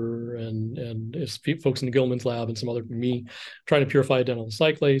Neer and folks in Gilman's lab and some other me trying to purify adenyl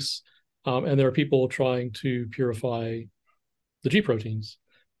cyclase. And there are people trying to purify the G proteins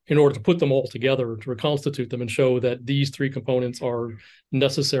in order to put them all together, to reconstitute them and show that these three components are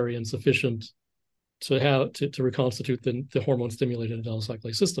necessary and sufficient to reconstitute the hormone stimulated adenyl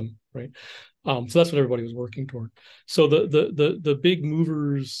cyclase system, right? So that's what everybody was working toward. So the big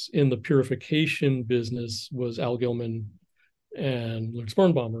movers in the purification business was Al Gilman and Lutz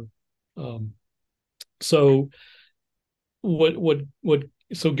Birnbaumer. So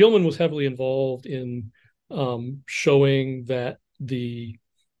so Gilman was heavily involved in showing that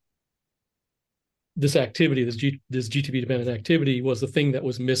this activity, this GTP dependent activity, was the thing that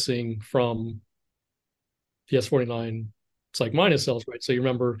was missing from the S49 psych minus cells, right? So you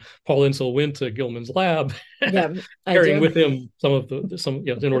remember Paul Insel went to Gilman's lab, Yeah, carrying with him some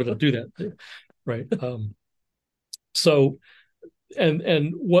in order to do that, right? So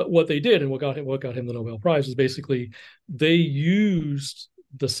and what they did and what got him the Nobel Prize was basically they used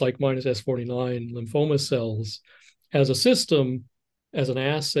the psych minus S49 lymphoma cells as a system, as an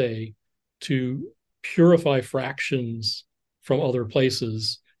assay to purify fractions from other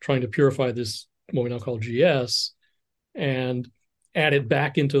places, trying to purify this, what we now call GS, and add it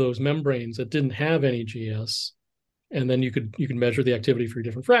back into those membranes that didn't have any GS. And then you could measure the activity for your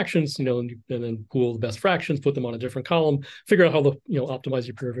different fractions, and then pool the best fractions, put them on a different column, figure out how to optimize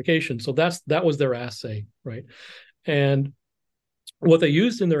your purification. So that was their assay, right? And what they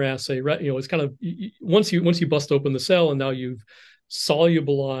used in their assay, right, is kind of once you bust open the cell and now you've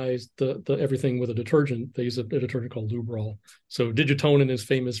solubilized the everything with a detergent. They use a detergent called Lubrol. So digitonin is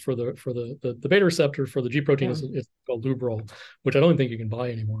famous for the beta receptor. For the G protein, it's called Lubrol, which I don't think you can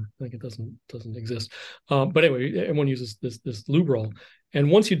buy anymore. I think it doesn't exist. But anyway, everyone uses this Lubrol. And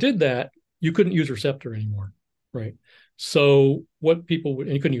once you did that, you couldn't use receptor anymore, right? So what people would,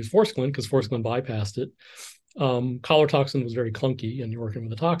 and you couldn't use forskolin because forskolin bypassed it. Collar toxin was very clunky, and you're working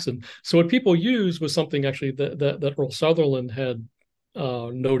with a toxin. So what people used was something actually that Earl Sutherland had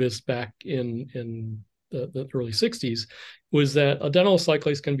noticed back in the early 60s, was that adenyl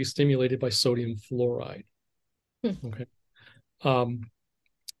cyclase can be stimulated by sodium fluoride. Okay. And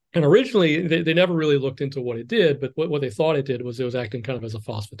originally they never really looked into what it did, but what they thought it did was it was acting kind of as a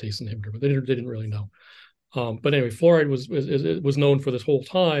phosphatase inhibitor, but they didn't really know. But anyway, fluoride was known for this whole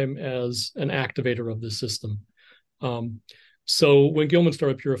time as an activator of this system. So when Gilman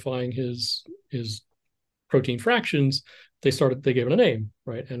started purifying his protein fractions, they gave it a name,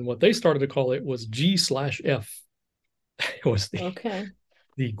 right? And what they started to call it was G/F. It was the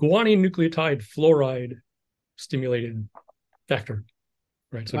guanine nucleotide fluoride stimulated factor,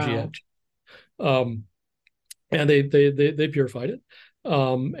 right? So wow. GF. And they purified it.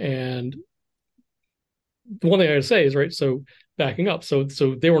 And the one thing I gotta say is, right, so backing up, so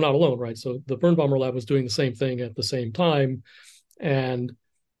they were not alone, right? So the Birnbaumer lab was doing the same thing at the same time. And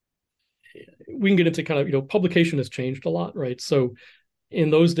we can get into kind of, publication has changed a lot, right? So in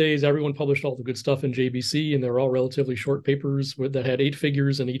those days, everyone published all the good stuff in JBC, and they were all relatively short papers that had 8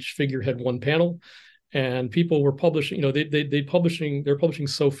 figures, and each figure had 1 panel. And people were publishing, they're publishing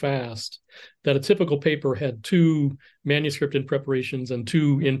so fast that a typical paper had 2 manuscript in preparations and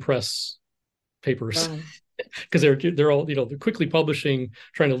 2 in press papers, because they're all they're quickly publishing,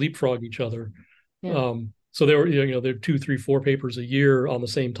 trying to leapfrog each other. Yeah. So there were there are 2, 3, 4 papers a year on the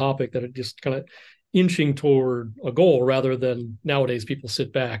same topic that are just kind of inching toward a goal, rather than nowadays people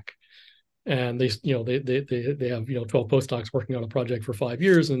sit back and they have 12 postdocs working on a project for 5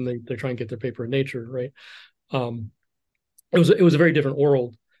 years, and they try and get their paper in Nature, right? It was a very different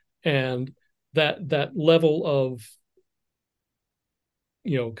world, and that level of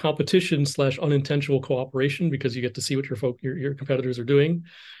competition / unintentional cooperation, because you get to see what your competitors are doing.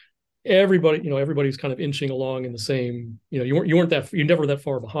 Everybody's kind of inching along in the same, you're never that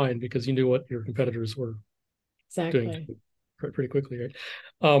far behind, because you knew what your competitors were doing pretty quickly, right?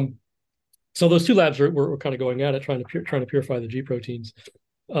 So those 2 labs were kind of going at it, trying to purify the G proteins.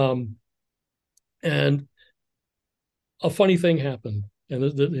 And a funny thing happened, and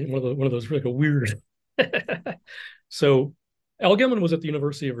one of those really weird. So Al Gilman was at the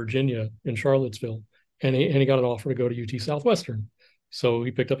University of Virginia in Charlottesville, and he got an offer to go to UT Southwestern. So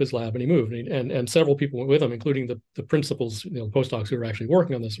he picked up his lab and he moved, and several people went with him, including the principals, postdocs who were actually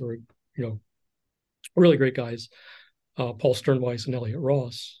working on this, were really great guys, Paul Sternweiss and Elliot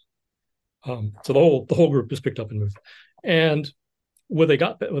Ross. So the whole group just picked up and moved. And when they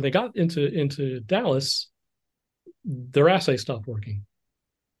got into Dallas, their assay stopped working.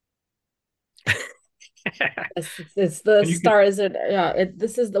 It's the And you could, stars.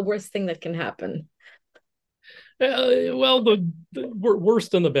 This is the worst thing that can happen. well, the worse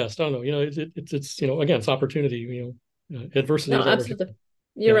than the best. I don't know. It's again, it's opportunity. Adversity No, is opportunity. absolutely.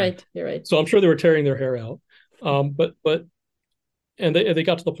 You're Yeah. right. You're right. So I'm sure they were tearing their hair out. But and they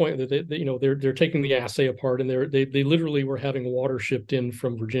got to the point that they're taking the assay apart, and they literally were having water shipped in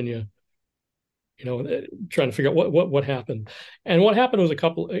from Virginia, trying to figure out what happened. And what happened was a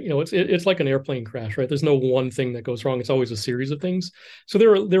couple, it's like an airplane crash, right? There's no one thing that goes wrong. It's always a series of things. So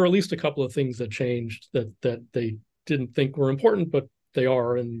there are at least a couple of things that changed that they didn't think were important, but they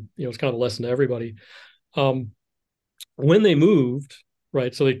are, and it's kind of a lesson to everybody. Um, when they moved,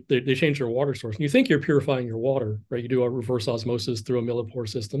 right, so they changed their water source. And you think you're purifying your water, right? You do a reverse osmosis through a millipore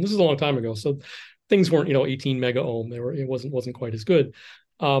system. This is a long time ago, so things weren't 18 mega ohm. It wasn't quite as good.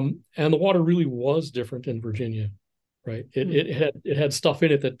 And the water really was different in Virginia, right? It had stuff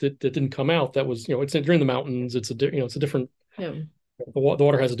in it that didn't come out. That was it's during the mountains. It's a different. Yeah. The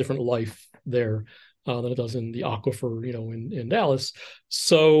water has a different life there than it does in the aquifer, in Dallas.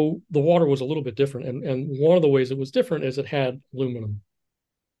 So the water was a little bit different, and one of the ways it was different is it had aluminum,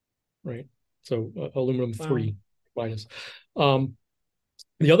 right? So aluminum Wow. 3 minus. Um,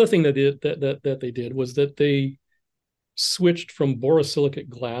 the other thing that they did was that they switched from borosilicate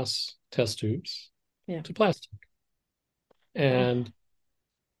glass test tubes Yeah. to plastic. Wow. And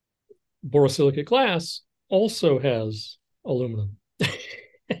borosilicate glass also has aluminum.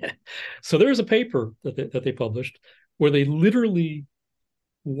 So there's a paper that they published where they literally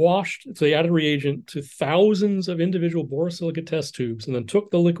so they added reagent to thousands of individual borosilicate test tubes and then took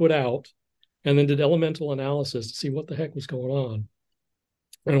the liquid out and then did elemental analysis to see what the heck was going on.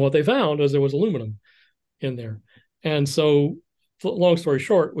 And what they found was there was aluminum in there. And so, long story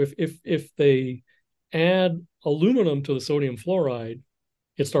short, if they add aluminum to the sodium fluoride,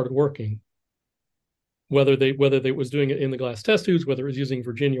 it started working. Whether they was doing it in the glass test tubes, whether it was using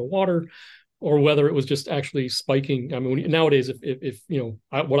Virginia water, or whether it was just actually spiking. I mean, nowadays, if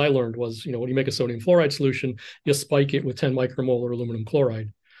what I learned was, when you make a sodium fluoride solution, you spike it with 10 micromolar aluminum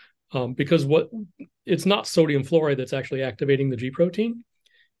chloride, because it's not sodium fluoride that's actually activating the G protein,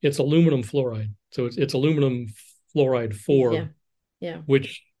 it's aluminum fluoride. So it's aluminum fluoride 4, Yeah. Yeah.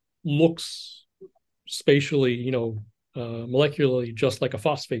 which looks spatially, molecularly just like a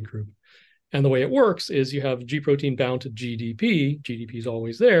phosphate group. And the way it works is you have G protein bound to GDP. GDP is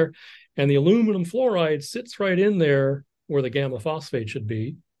always there. And the aluminum fluoride sits right in there where the gamma phosphate should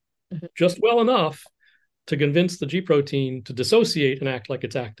be, Mhm. just well enough to convince the G protein to dissociate and act like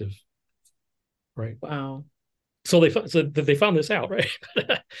it's active. Right. Wow. So they found this out, right?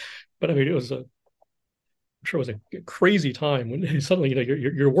 But I mean, I'm sure it was a crazy time when suddenly,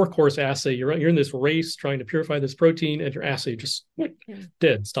 your workhorse assay, you're in this race trying to purify this protein, and your assay just Yeah.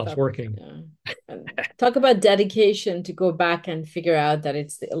 dead, stops Stop. working. Yeah. And talk about dedication to go back and figure out that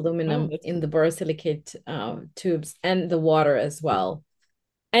it's the Oh, aluminum that's in the borosilicate tubes and the water as well.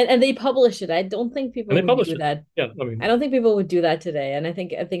 And they publish it. I don't think and people they would published do it. that. Yeah, I I mean, don't think people would do that today. And I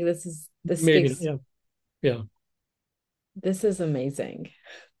think this maybe, speaks. yeah, yeah. This is amazing.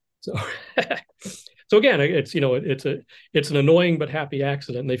 So, so again, it's an annoying but happy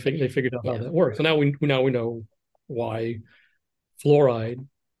accident. And they figured out how Yeah. that works. And now we know why fluoride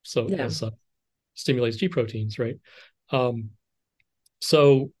Yeah. stimulates G proteins, right? Um,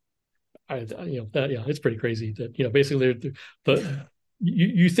 so it's pretty crazy that basically the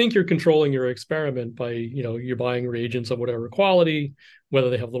you think you're controlling your experiment by you're buying reagents of whatever quality, whether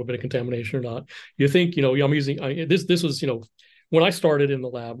they have a little bit of contamination or not. You think I'm using this was when I started in the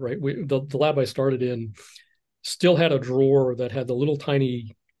lab, right? The lab I started in still had a drawer that had the little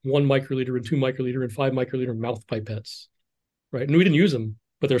tiny 1 microliter and 2 microliter and 5 microliter mouth pipettes, right? And we didn't use them,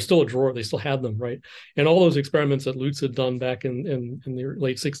 but they're still a drawer. They still had them, right? And all those experiments that Lutz had done back in the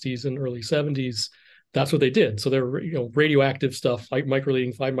late 60s and early 70s, that's what they did. So they were, radioactive stuff, like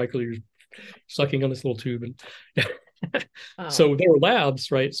microliters, 5 microliters, sucking on this little tube. And Wow. so there were labs,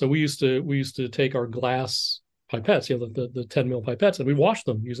 right? So we used to take our glass pipettes, the 10 mil pipettes, and we wash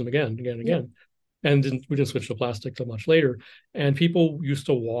them, use them again, again, and Yeah. again. And we didn't switch to plastic till much later. And people used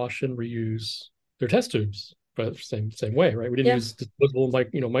to wash and reuse their test tubes, but same way, right? We didn't Yeah. use disposable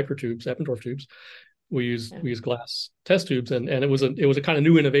microtubes, Eppendorf tubes. Yeah. We used glass test tubes, and it was a kind of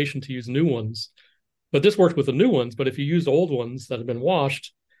new innovation to use new ones. But this worked with the new ones. But if you used old ones that had been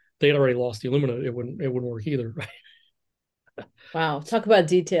washed, they had already lost the aluminum. It wouldn't work either, right? Wow. Talk about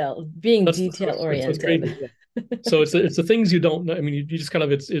detail, being detail That's what's crazy. oriented. Yeah. So it's the things you don't know. I mean, you just kind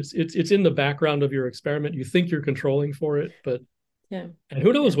of it's in the background of your experiment. You think you're controlling for it, but Yeah. and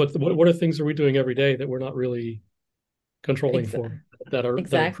who knows Yeah. what are things are we doing every day that we're not really controlling Exa- form that are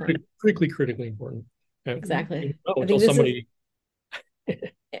exactly. critically important. And Exactly. I until think this is, somebody,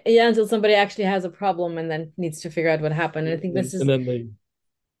 yeah, until somebody actually has a problem and then needs to figure out what happened. And I think and then they,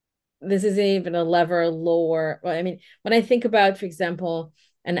 this is even a level lower. Well, I mean, when I think about, for example,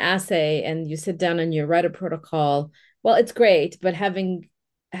 an assay and you sit down and you write a protocol, well, it's great, but having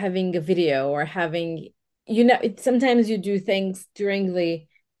a video or having, sometimes you do things during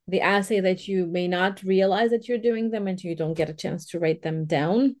the assay that you may not realize that you're doing them and you don't get a chance to write them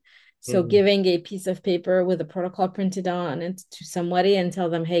down. So Mhm. giving a piece of paper with a protocol printed on it to somebody and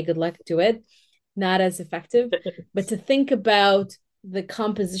tell them, hey, good luck, do it, not as effective. But to think about the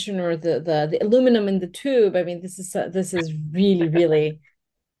composition or the aluminum in the tube, I mean, this is really, really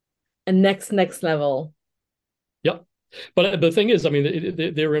a next level. Yep. But the thing is, I mean,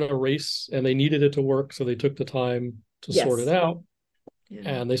 they were in a race and they needed it to work, so they took the time to sort it Yes. out, Yeah.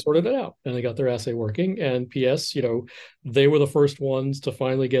 and they sorted it out, and they got their assay working. And P.S., they were the first ones to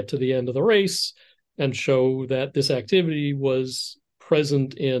finally get to the end of the race and show that this activity was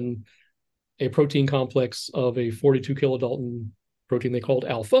present in a protein complex of a 42 kilodalton protein they called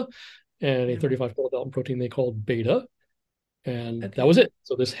alpha and a Yeah. 35 kilodalton protein they called beta. And that Okay. was it.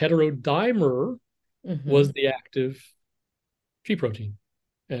 So this heterodimer was Mm-hmm. the active G protein.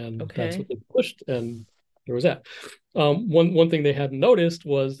 And that's what Okay. they pushed. And there was that. One thing they hadn't noticed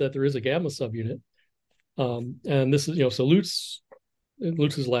was that there is a gamma subunit. And this is, so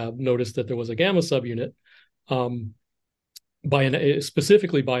Lutz's lab noticed that there was a gamma subunit. Um,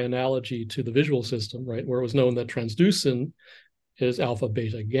 specifically by analogy to the visual system, right, where it was known that transducin is alpha,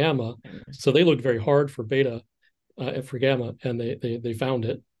 beta, gamma. So they looked very hard for beta, for gamma, and they found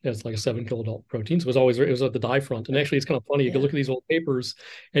it as like a 7 kilodalton protein. So it was at the die front. And actually, it's kind of funny. You can Yeah. look at these old papers,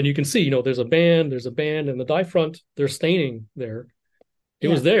 and you can see, there's a band, and the die front, there's staining there. It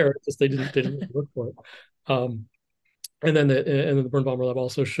was Yeah. there, just they didn't look for it. Um, and then the Birnbaum lab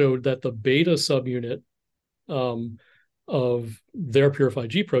also showed that the beta subunit um, of their purified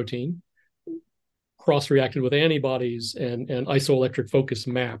G protein cross-reacted with antibodies and isoelectric focus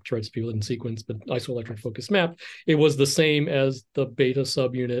mapped, right? So people didn't sequence, but isoelectric focus mapped. It was the same as the beta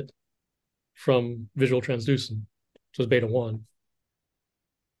subunit from visual transducin, which was beta 1,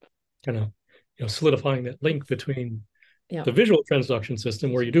 kind of solidifying that link between Yeah. the visual transduction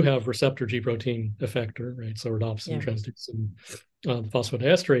system, where you do have receptor G protein effector, right? So rhodopsin, Yeah. transducin,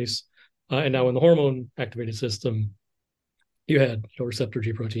 phosphodiesterase, and now in the hormone activated system, you had receptor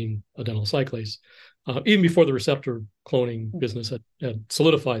G protein adenyl cyclase, even before the receptor cloning business had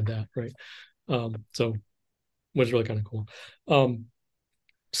solidified that, right? So it was really kind of cool.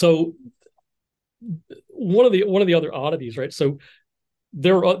 So one of the other oddities, right? So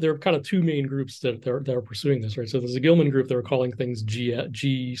there are kind of two main groups that are pursuing this, right? So there's a Gilman group that were calling things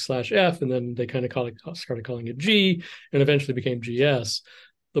G/F, and then they kind of started calling it G, and eventually became GS.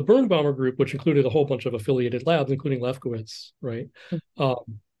 The Birnbaumer group, which included a whole bunch of affiliated labs, including Lefkowitz, right,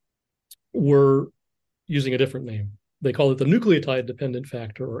 were using a different name. They call it the nucleotide dependent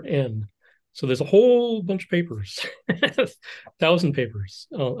factor, or N. So there's a whole bunch of papers, 1,000 papers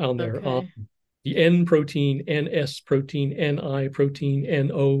on there on Okay. the N protein, NS protein, NI protein,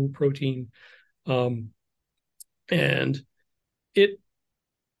 NO protein, and it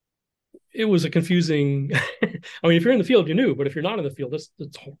it was a confusing. I mean, if you're in the field, you knew, but if you're not in the field, that's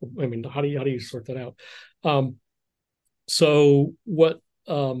I mean, how do you sort that out? Um, so what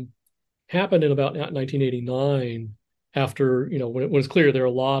happened in about 1989, after when it was clear there are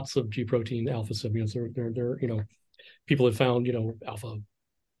lots of G protein alpha subunits, there people had found alpha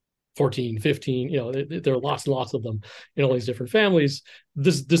 14, 15, there are lots and lots of them in all these different families.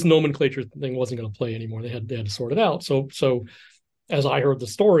 This nomenclature thing wasn't going to play anymore. They had to sort it out. So as I heard the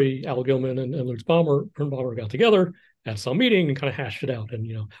story, Al Gilman and Lutz Birnbaumer got together at some meeting and kind of hashed it out. And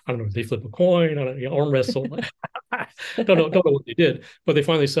I don't know, they flip a coin, I don't arm wrestle. don't know what they did, but they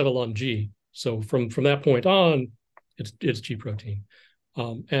finally settled on G. So from that point on, it's G protein.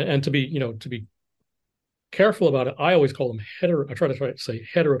 And to be careful about it, I always call them I try to say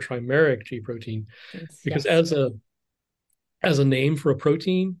heterotrimeric G protein, because Yes. as a name for a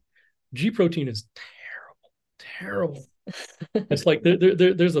protein, G protein is terrible. It's like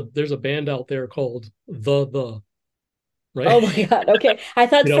there's a band out there called the right. Oh my God. Okay. I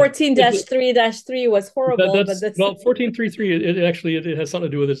thought you know 14-3-3 was horrible, but that's this, well 1433. It actually it has something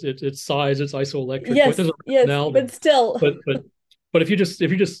to do with its size, its isoelectric point. yes, There's a yes, rationale, but still. but if you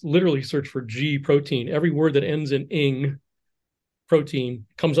just literally search for G protein, every word that ends in ing protein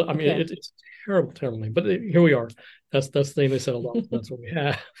comes up. I mean, Okay. it's terrible name, but here we are. That's the name they settled on. So that's what we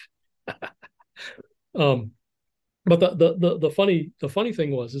have. um But the funny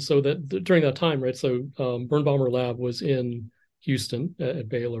thing was is so that during that time, right? So Birnbaumer Lab was in Houston at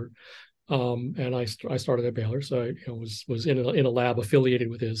Baylor, and I started at Baylor, so I was in a lab affiliated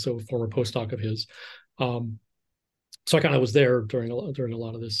with his, so a former postdoc of his. Um, so I kind of was there during a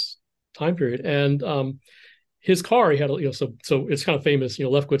lot of this time period, and his car he had so it's kind of famous.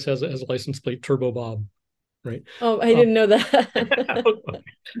 Lefkowitz has a license plate Turbo Bob, right? Oh, I Uh, didn't know that.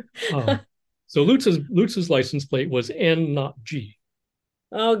 um, so Lutz's license plate was N, not G.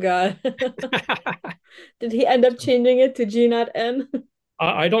 Oh God. Did he end up So changing it to G not N?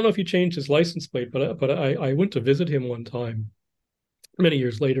 I don't know if he changed his license plate, but I went to visit him one time many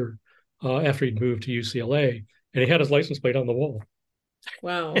years later after he'd moved to UCLA, and he had his license plate on the wall.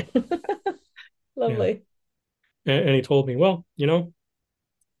 Wow. Yeah, Lovely. and he told me, well,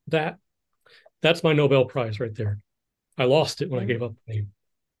 that that's my Nobel Prize right there. I lost it when I Yeah. gave up the name.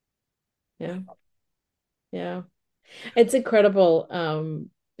 Yeah. Yeah. It's incredible,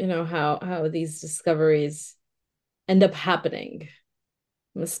 how these discoveries end up happening.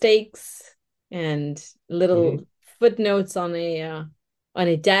 Mistakes and Mm-hmm. little footnotes on a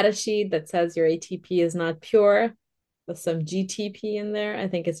data sheet that says your ATP is not pure with some GTP in there. I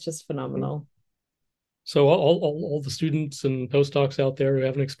think it's just Mm-hmm. phenomenal. So all the students and postdocs out there who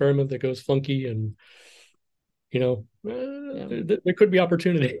have an experiment that goes funky, and Yeah. there could be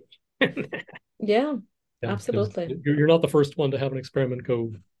opportunity. Yeah, Yeah, because absolutely. you're not the first one to have an experiment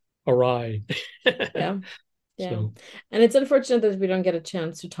go awry. Yeah. Yeah. So, And it's unfortunate that we don't get a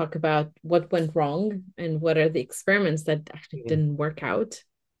chance to talk about what went wrong and what are the experiments that actually mhm. didn't work out.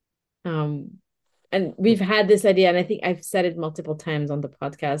 Um, and we've had this idea, and I think I've said it multiple times on the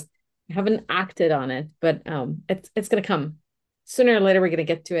podcast. I haven't acted on it, but it's gonna come sooner or later. We're gonna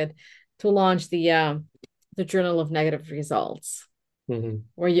get to it to launch the Journal of Negative Results, Mhm.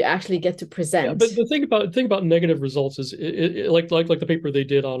 where you actually get to Yeah, present. but the thing about negative results is like the paper they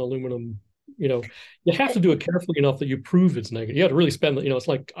did on aluminum. You know, you have to do it carefully enough that you prove it's negative. You have to really spend. It's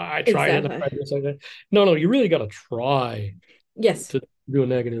like I tried it, and I Exactly. tried this, like that. No, you really got to try Yes, to do a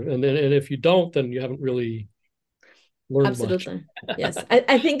negative, and if you don't, then you haven't really learned much. absolutely. Yes.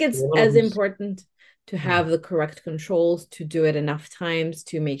 I think it's One of as them's important to yeah, have the correct controls, to do it enough times,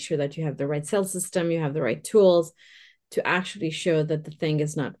 to make sure that you have the right cell system, you have the right tools to actually show that the thing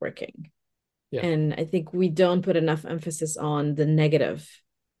is not working. yeah. And I think we don't put enough emphasis on the negative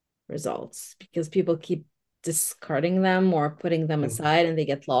results because people keep discarding them or putting them Mhm. aside and they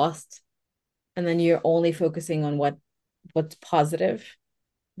get lost. And then you're only focusing on what's positive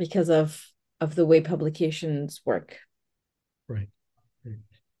because of the way publications work. Right. Right.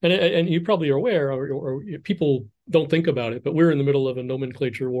 And you probably are aware, or people don't think about it, but we're in the middle of a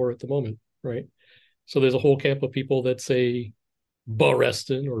nomenclature war at the moment, right? So there's a whole camp of people that say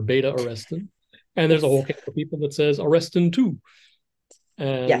Barestin or beta arrestin, and there's a Yes. whole camp of people that says arrestin two,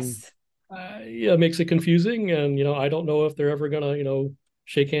 and Yes. yeah, it makes it confusing. And I don't know if they're ever gonna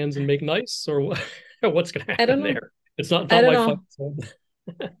shake hands and make nice, or what's gonna I don't happen know. there. It's not I not don't my fight. know. So.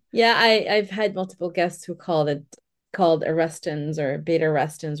 Yeah, I've had multiple guests who called arrestins or beta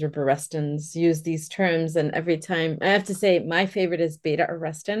arrestins or barrestins use these terms, and every time I have to say my favorite is beta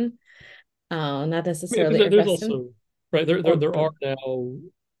arrestin, not Because necessarily there's arrestin also right there or are now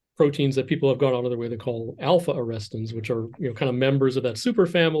proteins that people have gone on to the way they call alpha arrestins, which are kind of members of that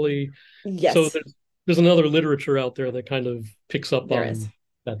superfamily. So yes, there's another literature out there that kind of picks up there is. on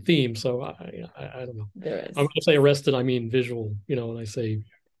that theme. So I don't know. There I'm going is. to say arrestin, I mean visual. When I say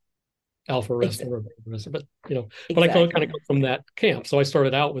alpha Ex arrestin or beta arrestin, but I kind of exactly. come from that camp. So I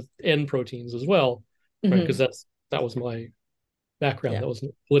started out with N proteins as well, right? Because Hmm. that was my background. Yeah. That was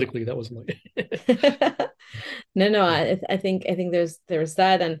politically that was my No, no, I think there's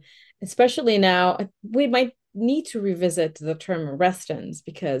that, and especially now we might need to revisit the term arrestins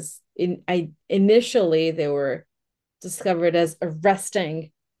because initially they were discovered as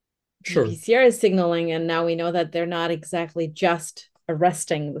arresting sure. GPCR signaling, and now we know that they're not exactly just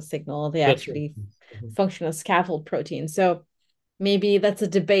arresting the signal; they That's right. actually function as scaffold proteins. So maybe that's a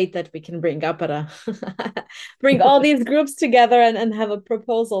debate that we can bring up at a bring all these groups together and have a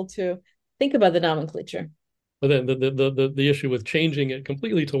proposal to think about the nomenclature. But then the issue with changing it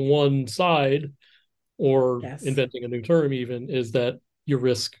completely to one side or Yes. inventing a new term even is that you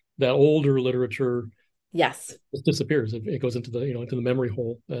risk that older literature Yes. just disappears. It goes into the memory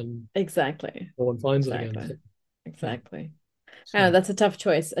hole and Exactly. no one finds it again. Exactly. So, yeah. Exactly. I know So that's a tough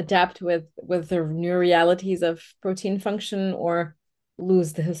choice. Adapt with the new realities of protein function or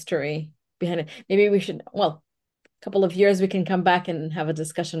lose the history behind it. Maybe we should, well, a couple of years we can come back and have a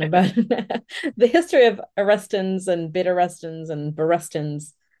discussion about the history of arrestins and beta arrestins and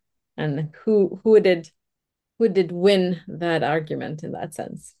barrestins and who who did win that argument in that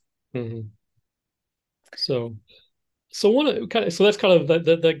sense. Mm-hmm. So so that's kind of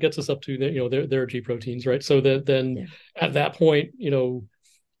that gets us up to the, their G proteins, right? So that then Yeah. at that point,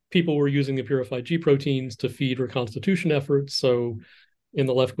 people were using the purified G proteins to feed reconstitution efforts. So in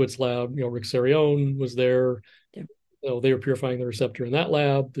the Lefkowitz lab, Rick Serione was there. Yeah. They were purifying the receptor in that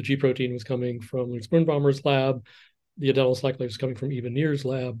lab. The G protein was coming from Lutz Birnbaumer's lab. The adenylyl was coming from Eva Neer's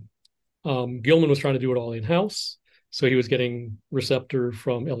lab. Gilman was trying to do it all in house. So he was getting receptor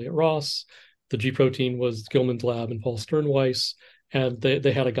from Elliot Ross. The G protein was Gilman's lab and Paul Sternweiss. And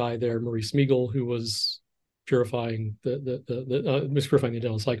they had a guy there, Maurice Miegel, who was purifying purifying the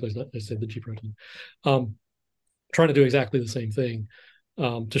adenyl I said the G protein, trying to do exactly the same thing,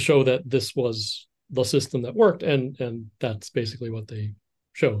 to show that this was the system that worked, and that's basically what they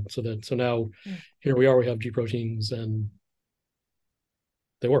showed. So now here we are, we have G proteins and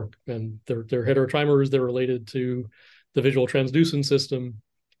they work, and they're heterotrimers. They're related to the visual transducin system.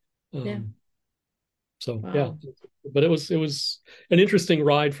 So wow. Yeah, but it was an interesting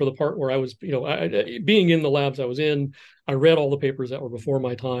ride for the part where I was, being in the labs I was in. I read all the papers that were before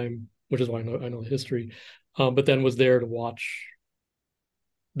my time, which is why I know the history, but then was there to watch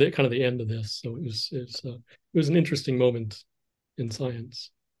the kind of the end of this. So it was an interesting moment in science.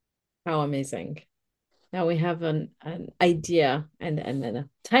 How amazing! Now we have an idea and then a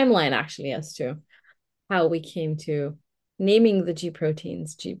timeline actually as to how we came to naming the G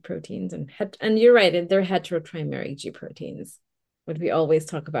proteins, and you're right, they're heterotrimeric G proteins. But we always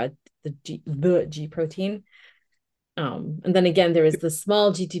talk about the G protein. And then again, there is the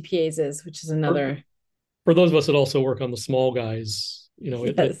small GTPases, which is another. For those of us that also work on the small guys,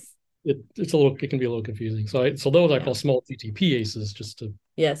 yes. It's a little, it can be a little confusing. So those I call small GTPases, just to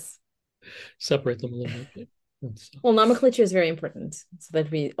separate them a little bit. Well, nomenclature is very important so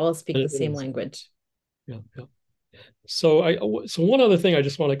that we all speak the same language. Yeah. So one other thing I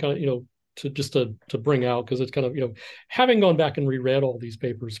just want to kind of, to bring out, because it's kind of, having gone back and reread all these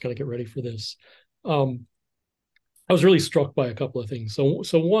papers, kind of get ready for this. I was really struck by a couple of things. So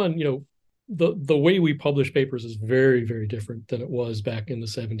one, the way we publish papers is very, very different than it was back in the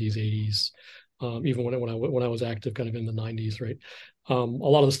 70s, 80s, even when I was active kind of in the 90s, right? A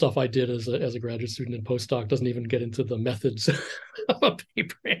lot of the stuff I did as a graduate student and postdoc doesn't even get into the methods of a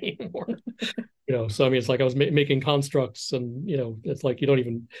paper anymore. So I mean, it's like I was making constructs, and it's like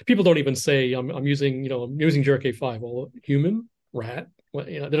people don't even say I'm using GRK5. Well, human, rat,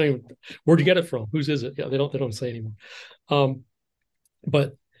 they don't even, where'd you get it from? Whose is it? Yeah, they don't say anymore.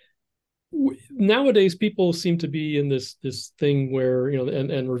 But nowadays people seem to be in this thing where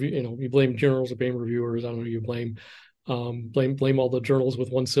and review, you blame journals or blame reviewers. I don't know who you blame. Blame all the journals with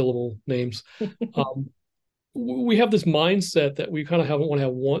one syllable names. We have this mindset that we kind of want to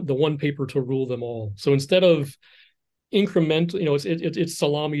have the one paper to rule them all. So instead of incremental, it's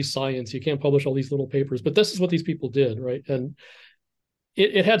salami science. You can't publish all these little papers, but this is what these people did, right? And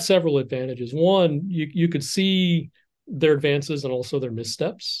it had several advantages. One, you could see their advances and also their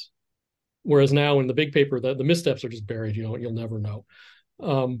missteps. Whereas now in the big paper, the missteps are just buried. You'll never know.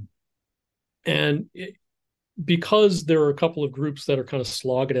 Because there are a couple of groups that are kind of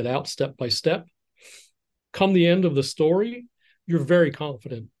slogging it out step by step, come the end of the story, you're very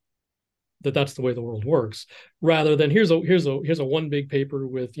confident that that's the way the world works, rather than here's a one big paper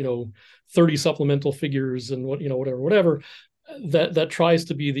with 30 supplemental figures and whatever that tries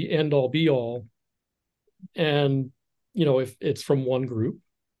to be the end all be all, and if it's from one group,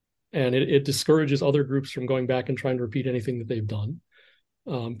 and it discourages other groups from going back and trying to repeat anything that they've done,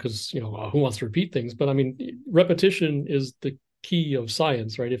 because who wants to repeat things? But I mean, repetition is the key of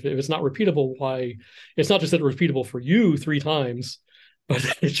science, right? If it's not repeatable, why? It's not just that it's repeatable for you 3 times, but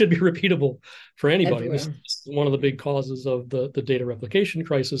it should be repeatable for anybody. This is one of the big causes of the data replication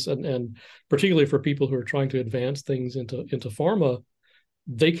crisis, and particularly for people who are trying to advance things into pharma,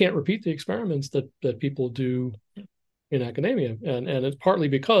 they can't repeat the experiments that people do in academia, and it's partly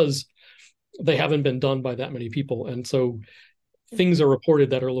because they haven't been done by that many people, and so things are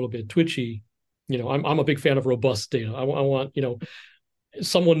reported that are a little bit twitchy. I'm a big fan of robust data. I want,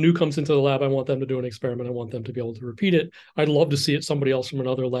 someone new comes into the lab, I want them to do an experiment. I want them to be able to repeat it. I'd love to see it somebody else from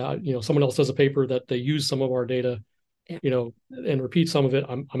another lab, someone else does a paper that they use some of our data, and repeat some of it.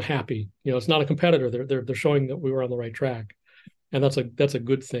 I'm happy. It's not a competitor. They're showing that we were on the right track, and that's a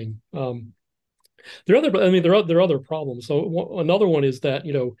good thing. There are other problems. So another one is that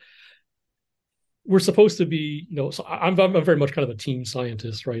we're supposed to be, so I'm very much kind of a team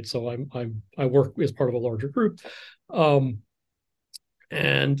scientist, right? So I work as part of a larger group,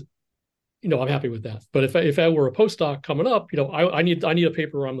 and I'm happy with that. But if I were a postdoc coming up, I need a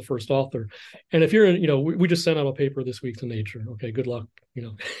paper where I'm the first author. And if you're in, we just sent out a paper this week to Nature. Okay, good luck.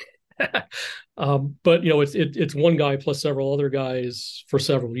 But it's one guy plus several other guys for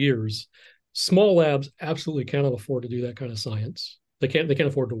several years. Small labs absolutely cannot afford to do that kind of science. They can't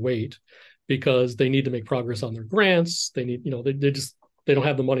afford to wait because they need to make progress on their grants. They need, they don't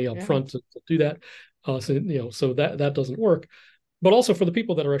have the money up Yeah. front to do that. So that doesn't work. But also for the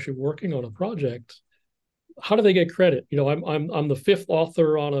people that are actually working on a project, how do they get credit? I'm the fifth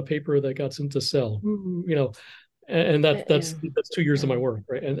author on a paper that got into Cell. And that's Yeah. 2 years of my Yeah. work,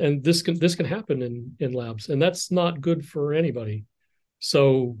 right? And this can happen in labs, and that's not good for anybody.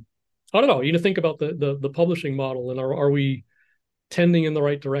 So I don't know. You need to think about the publishing model, and are we tending in the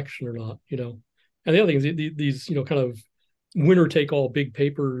right direction or not? And the other thing is these kind of winner take all big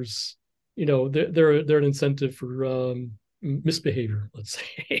papers. They're an incentive for misbehavior, let's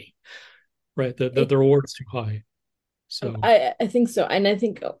say, right? The reward is too high. So I think so. And I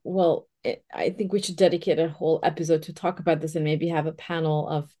think, well, I think we should dedicate a whole episode to talk about this and maybe have a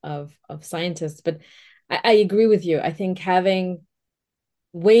panel of scientists. But I agree with you. I think having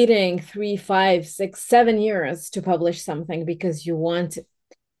waiting 3, 5, 6, 7 years to publish something because you want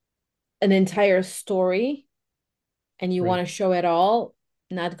an entire story and you right. want to show it all,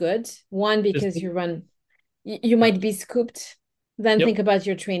 not good. One, Is because you might be scooped. Then Yep. think about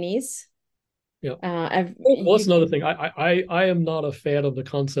your trainees. Yep. Well, that's You another thing. I am not a fan of the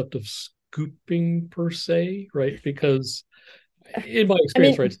concept of scooping per se, right? Because in my I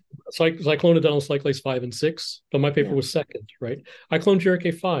experience, right, mean, I cloned adenyl cyclase 5 and 6, but my paper yeah. was second, right? I cloned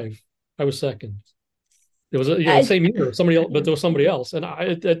GRK5, I was second. It was the I same year, somebody else, but yeah. there was somebody else, and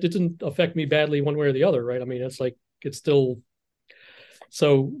it didn't affect me badly one way or the other, right? I mean, it's still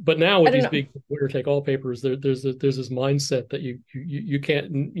so. But now I with don't these know. big winner take all papers, there's this mindset that you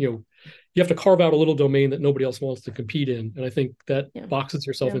can't you have to carve out a little domain that nobody else wants to compete in, and I think that Yeah. boxes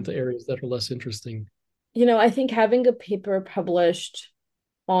yourself Yeah. into areas that are less interesting. I think having a paper published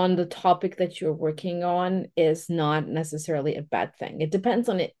on the topic that you're working on is not necessarily a bad thing. It depends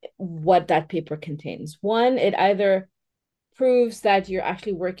on what that paper contains. One, it either proves that you're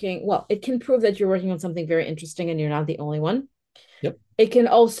actually working, well, it can prove that you're working on something very interesting and you're not the only one. Yep. It can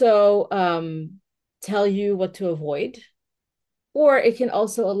also tell you what to avoid, or it can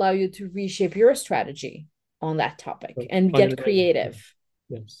also allow you to reshape your strategy on that topic Right. and Find get an angle. creative.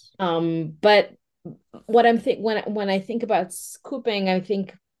 Yes. But what I'm think when I think about scooping, I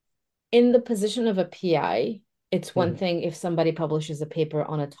think in the position of a PI, it's one Mhm. thing if somebody publishes a paper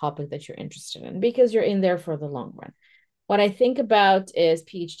on a topic that you're interested in because you're in there for the long run. What I think about is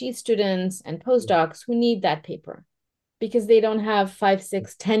PhD students and postdocs who need that paper because they don't have 5,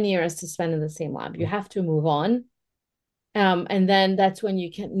 6, 10 years to spend in the same lab. You have to move on. And then that's when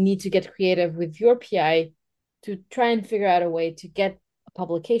you can need to get creative with your PI to try and figure out a way to get a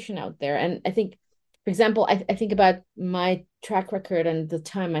publication out there. And I think, for example, I think about my track record and the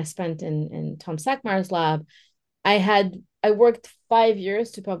time I spent in Tom Sackmeyer's lab. I worked 5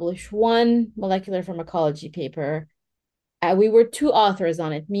 years to publish one molecular pharmacology paper. We were two authors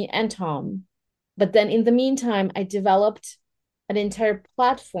on it, me and Tom. But then in the meantime, I developed an entire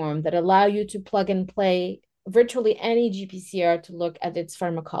platform that allow you to plug and play virtually any GPCR to look at its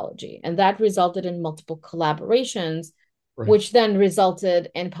pharmacology. And that resulted in multiple collaborations, Right. which then resulted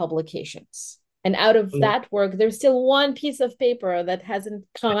in publications. And out of that work, there's still one piece of paper that hasn't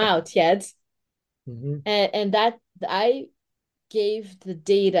come out yet. Mm-hmm. And that I gave the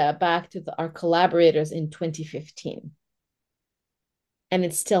data back to our collaborators in 2015. And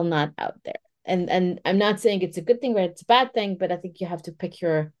it's still not out there. And I'm not saying it's a good thing or it's a bad thing, but I think you have to pick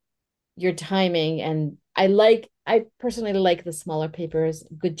your timing. And I personally like the smaller papers,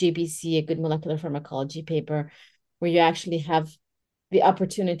 good JBC, a good molecular pharmacology paper, where you actually have the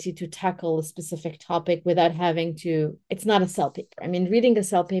opportunity to tackle a specific topic without having to, it's not a cell paper. I mean, reading a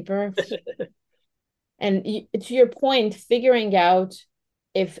cell paper, and to your point, figuring out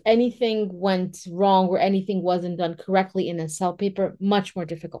if anything went wrong or anything wasn't done correctly in a cell paper, much more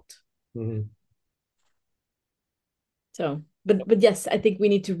difficult. Mm-hmm. So, but yes, I think we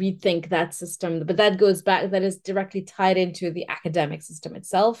need to rethink that system. But that goes back, that is directly tied into the academic system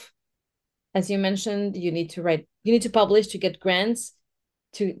itself. As you mentioned, you need to publish to get grants,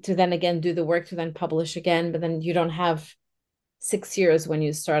 to then again do the work to then publish again. But then you don't have 6 years when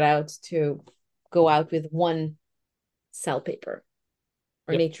you start out to go out with one cell paper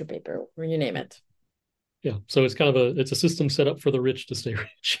or Yep. nature paper, or you name it. Yeah. So it's a system set up for the rich to stay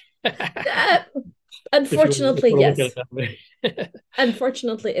rich. Uh, If unfortunately, you want to look yes. at it that way.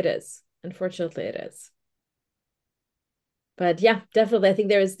 Unfortunately, it is. Unfortunately, it is. But yeah, definitely, I think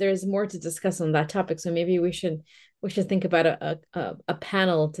there's more to discuss on that topic. So maybe we should think about a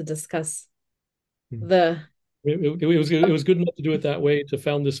panel to discuss the. It was good enough to do it that way to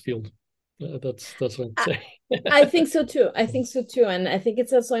found this field. That's what I'd I, say. I think so too. I think so too. And I think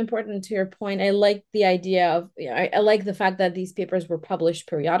it's also important to your point. I like the idea of, I like the fact that these papers were published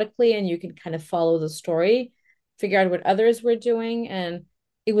periodically and you can kind of follow the story, figure out what others were doing. And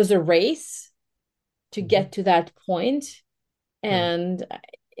it was a race to Mhm. get to that point. Right, And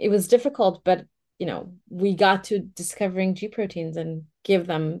it was difficult, but we got to discovering G proteins and give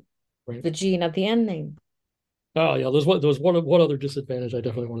them right. the gene at the end name. Oh yeah, there's one other disadvantage I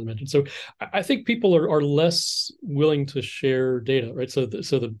definitely want to mention. So I think people are less willing to share data, right? So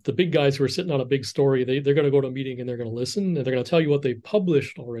the big guys who are sitting on a big story, they're going to go to a meeting and they're going to listen and they're going to tell you what they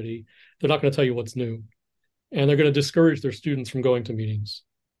published already. They're not going to tell you what's new, and they're going to discourage their students from going to meetings.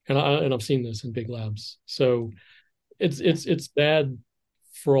 And I've seen this in big labs. So it's bad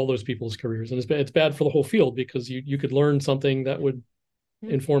for all those people's careers, and it's bad for the whole field because you could learn something that would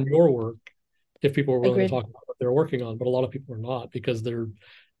Yeah, inform your work if people are willing to agreed. talk about what they're working on. But a lot of people are not because they're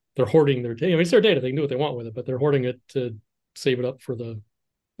hoarding their data. I mean, it's their data; they can do what they want with it, but they're hoarding it to save it up for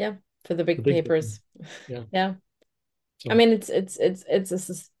Yeah, for the the big big thing. papers. Yeah. Yeah. I So mean,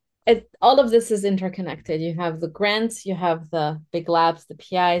 all of this is interconnected. You have the grants, you have the big labs, the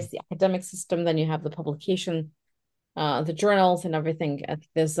PIs, the academic system, then you have the publication, the journals and everything. I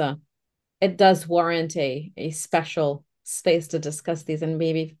think it does warrant a special space to discuss these and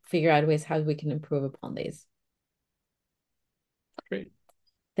maybe figure out ways how we can improve upon these. great.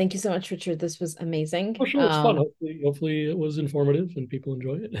 Thank you so much, Richard. This was Oh, amazing. sure, it's fun. Hopefully, it was informative and people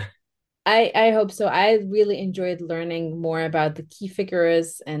enjoy it. I hope so. I really enjoyed learning more about the key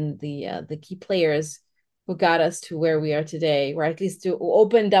figures and the key players who got us to where we are today, or at least to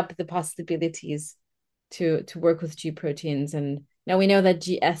opened up the possibilities to work with G proteins. And now we know that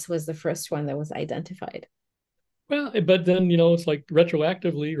GS was the first one that was identified. Well, but then it's like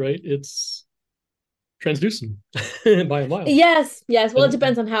retroactively, right? It's transducing by a mile. Yes, yes. Well, it And,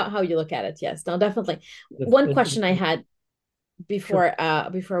 depends on how you look at it. Yes, no, definitely. and, One and, question I had sure.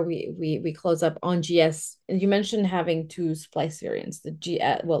 before we close up on GS, you mentioned having two splice variants, the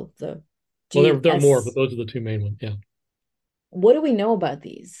GS, well, the Well, there are more, but GS. those are the two main ones. Yeah. What do we know about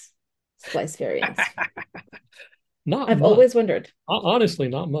these splice variants? Not I've much. always wondered. Honestly,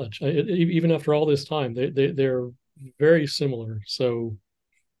 not much. Even after all this time, they're very similar. So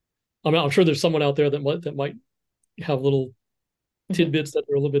I mean, I'm sure there's someone out there that might have little Mhm. tidbits that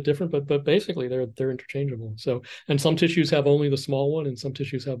are a little bit different, but basically they're interchangeable. So and some tissues have only the small one, and some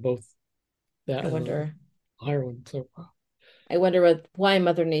tissues have both that I and the wonder. higher one. So I wonder why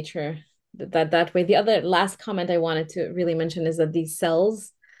Mother Nature did that way. The other last comment I wanted to really mention is that these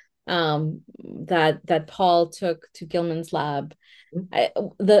cells that Paul took to Gilman's lab,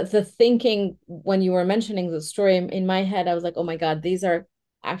 the thinking when you were mentioning the story in my head, I was like, oh my God, these are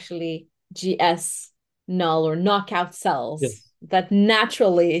actually GS null or knockout cells yes, that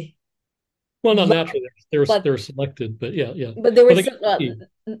naturally well, not look, naturally they're but they're selected, but yeah, yeah. but they were Well, they got lucky in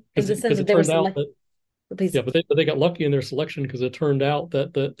the sense because that it they were turned out select. that Please. yeah, but they got lucky in their selection because it turned out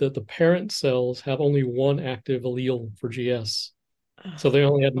that the parent cells have only one active allele for GS. So they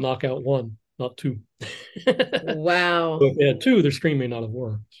only had to knock out one, not two. So Wow. if they had two, their screen may not have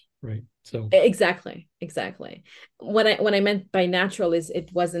worked. Right. So Exactly, exactly. What I meant by natural is it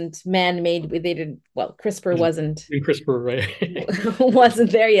wasn't man-made. They didn't, well, CRISPR wasn't in CRISPR, right?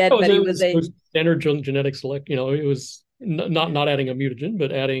 wasn't there it yet, was but it it was was, it a was standard genetic select. It was not adding a mutagen,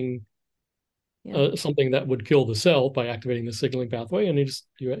 but adding yeah, something that would kill the cell by activating the signaling pathway. And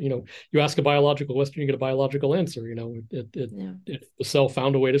you ask a biological question, you get a biological answer. yeah. If the cell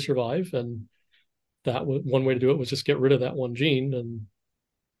found a way to survive, and one way to do it was just get rid of that one gene, and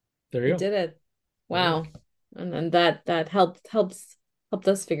there you It go. did it. There you Wow. And that helped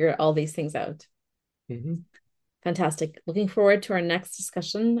us figure all these things out. go. Mm-hmm. Fantastic. Looking forward to our next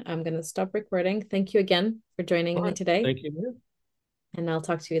discussion. I'm going to stop recording. Thank you again for joining All me right. today, Thank you, man. and I'll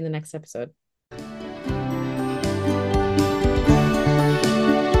talk to you in the next episode.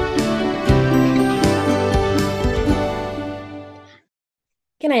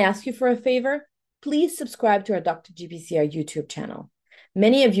 Can I ask you for a favor? Please subscribe to our Dr. GPCR YouTube channel.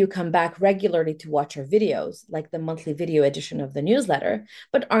 Many of you come back regularly to watch our videos, like the monthly video edition of the newsletter,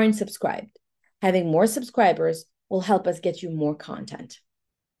 but aren't subscribed. Having more subscribers will help us get you more content.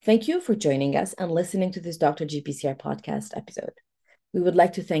 Thank you for joining us and listening to this Dr. GPCR podcast episode. We would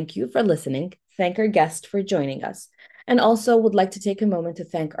like to thank you for listening, thank our guest for joining us, and also would like to take a moment to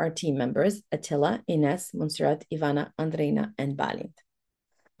thank our team members, Attila, Ines, Montserrat, Ivana, Andreina, and Balint.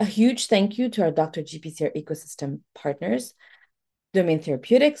 A huge thank you to our Dr. GPCR ecosystem partners, Domain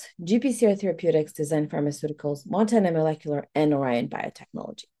Therapeutics, GPCR Therapeutics, Design Pharmaceuticals, Montana Molecular, and Orion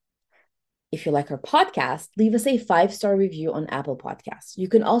Biotechnology. If you like our podcast, leave us a 5-star review on Apple Podcasts. You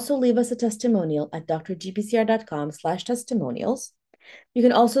can also leave us a testimonial at drgpcr.com/testimonials. You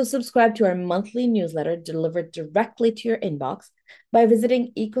can also subscribe to our monthly newsletter delivered directly to your inbox by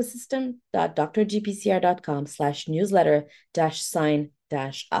visiting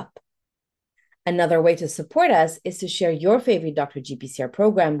ecosystem.drgpcr.com/newsletter-sign-up. Another way to support us is to share your favorite Dr. GPCR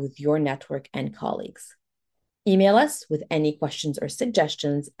program with your network and colleagues. Email us with any questions or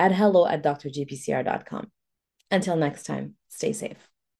suggestions at hello@drgpcr.com. Until next time, stay safe.